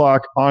 Charles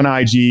Clark on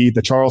IG,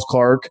 the Charles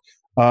Clark.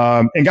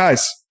 And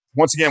guys,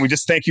 once again, we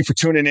just thank you for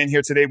tuning in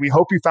here today. We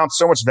hope you found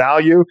so much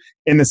value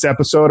in this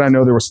episode. I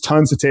know there was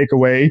tons to take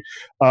away.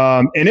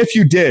 And if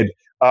you did,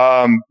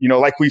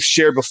 like we've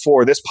shared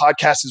before, this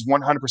podcast is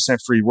 100%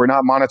 free. We're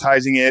not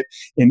monetizing it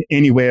in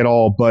any way at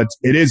all, but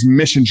it is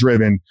mission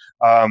driven.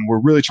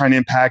 We're really trying to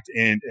impact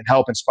and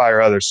help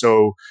inspire others.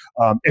 So,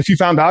 if you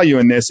found value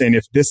in this, and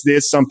if this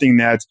is something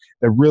that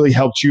really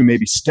helped you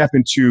maybe step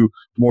into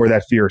more of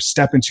that fear,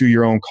 step into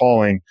your own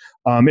calling,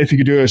 if you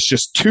could do us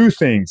just two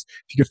things.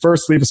 If you could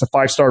first leave us a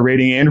 5-star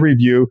rating and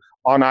review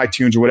on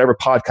iTunes or whatever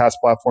podcast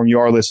platform you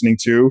are listening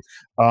to,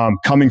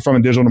 coming from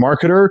a digital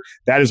marketer,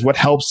 that is what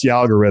helps the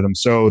algorithm.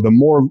 So the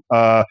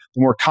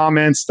more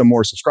comments, the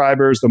more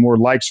subscribers, the more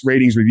likes,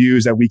 ratings,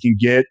 reviews that we can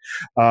get,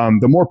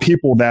 the more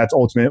people that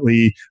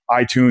ultimately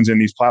iTunes and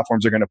these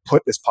platforms are going to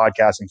put this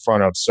podcast in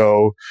front of.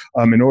 So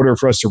in order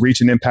for us to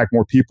reach and impact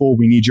more people,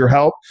 we need your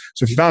help.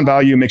 So if you found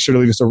value, make sure to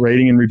leave us a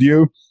rating and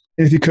review.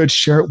 And if you could,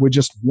 share it with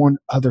just one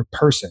other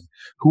person,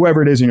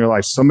 whoever it is in your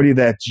life, somebody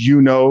that you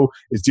know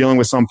is dealing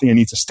with something and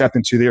needs to step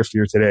into their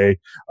fear today,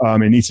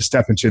 and needs to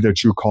step into their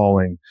true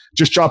calling.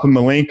 Just drop them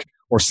the link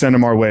or send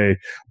them our way.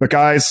 But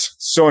guys,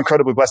 so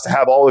incredibly blessed to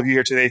have all of you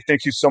here today.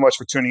 Thank you so much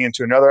for tuning in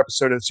to another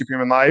episode of The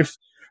Superhuman Life.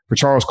 For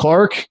Charles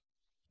Clark,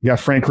 you got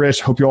Frank Rich.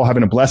 Hope you're all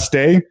having a blessed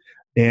day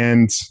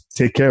and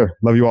take care.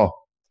 Love you all.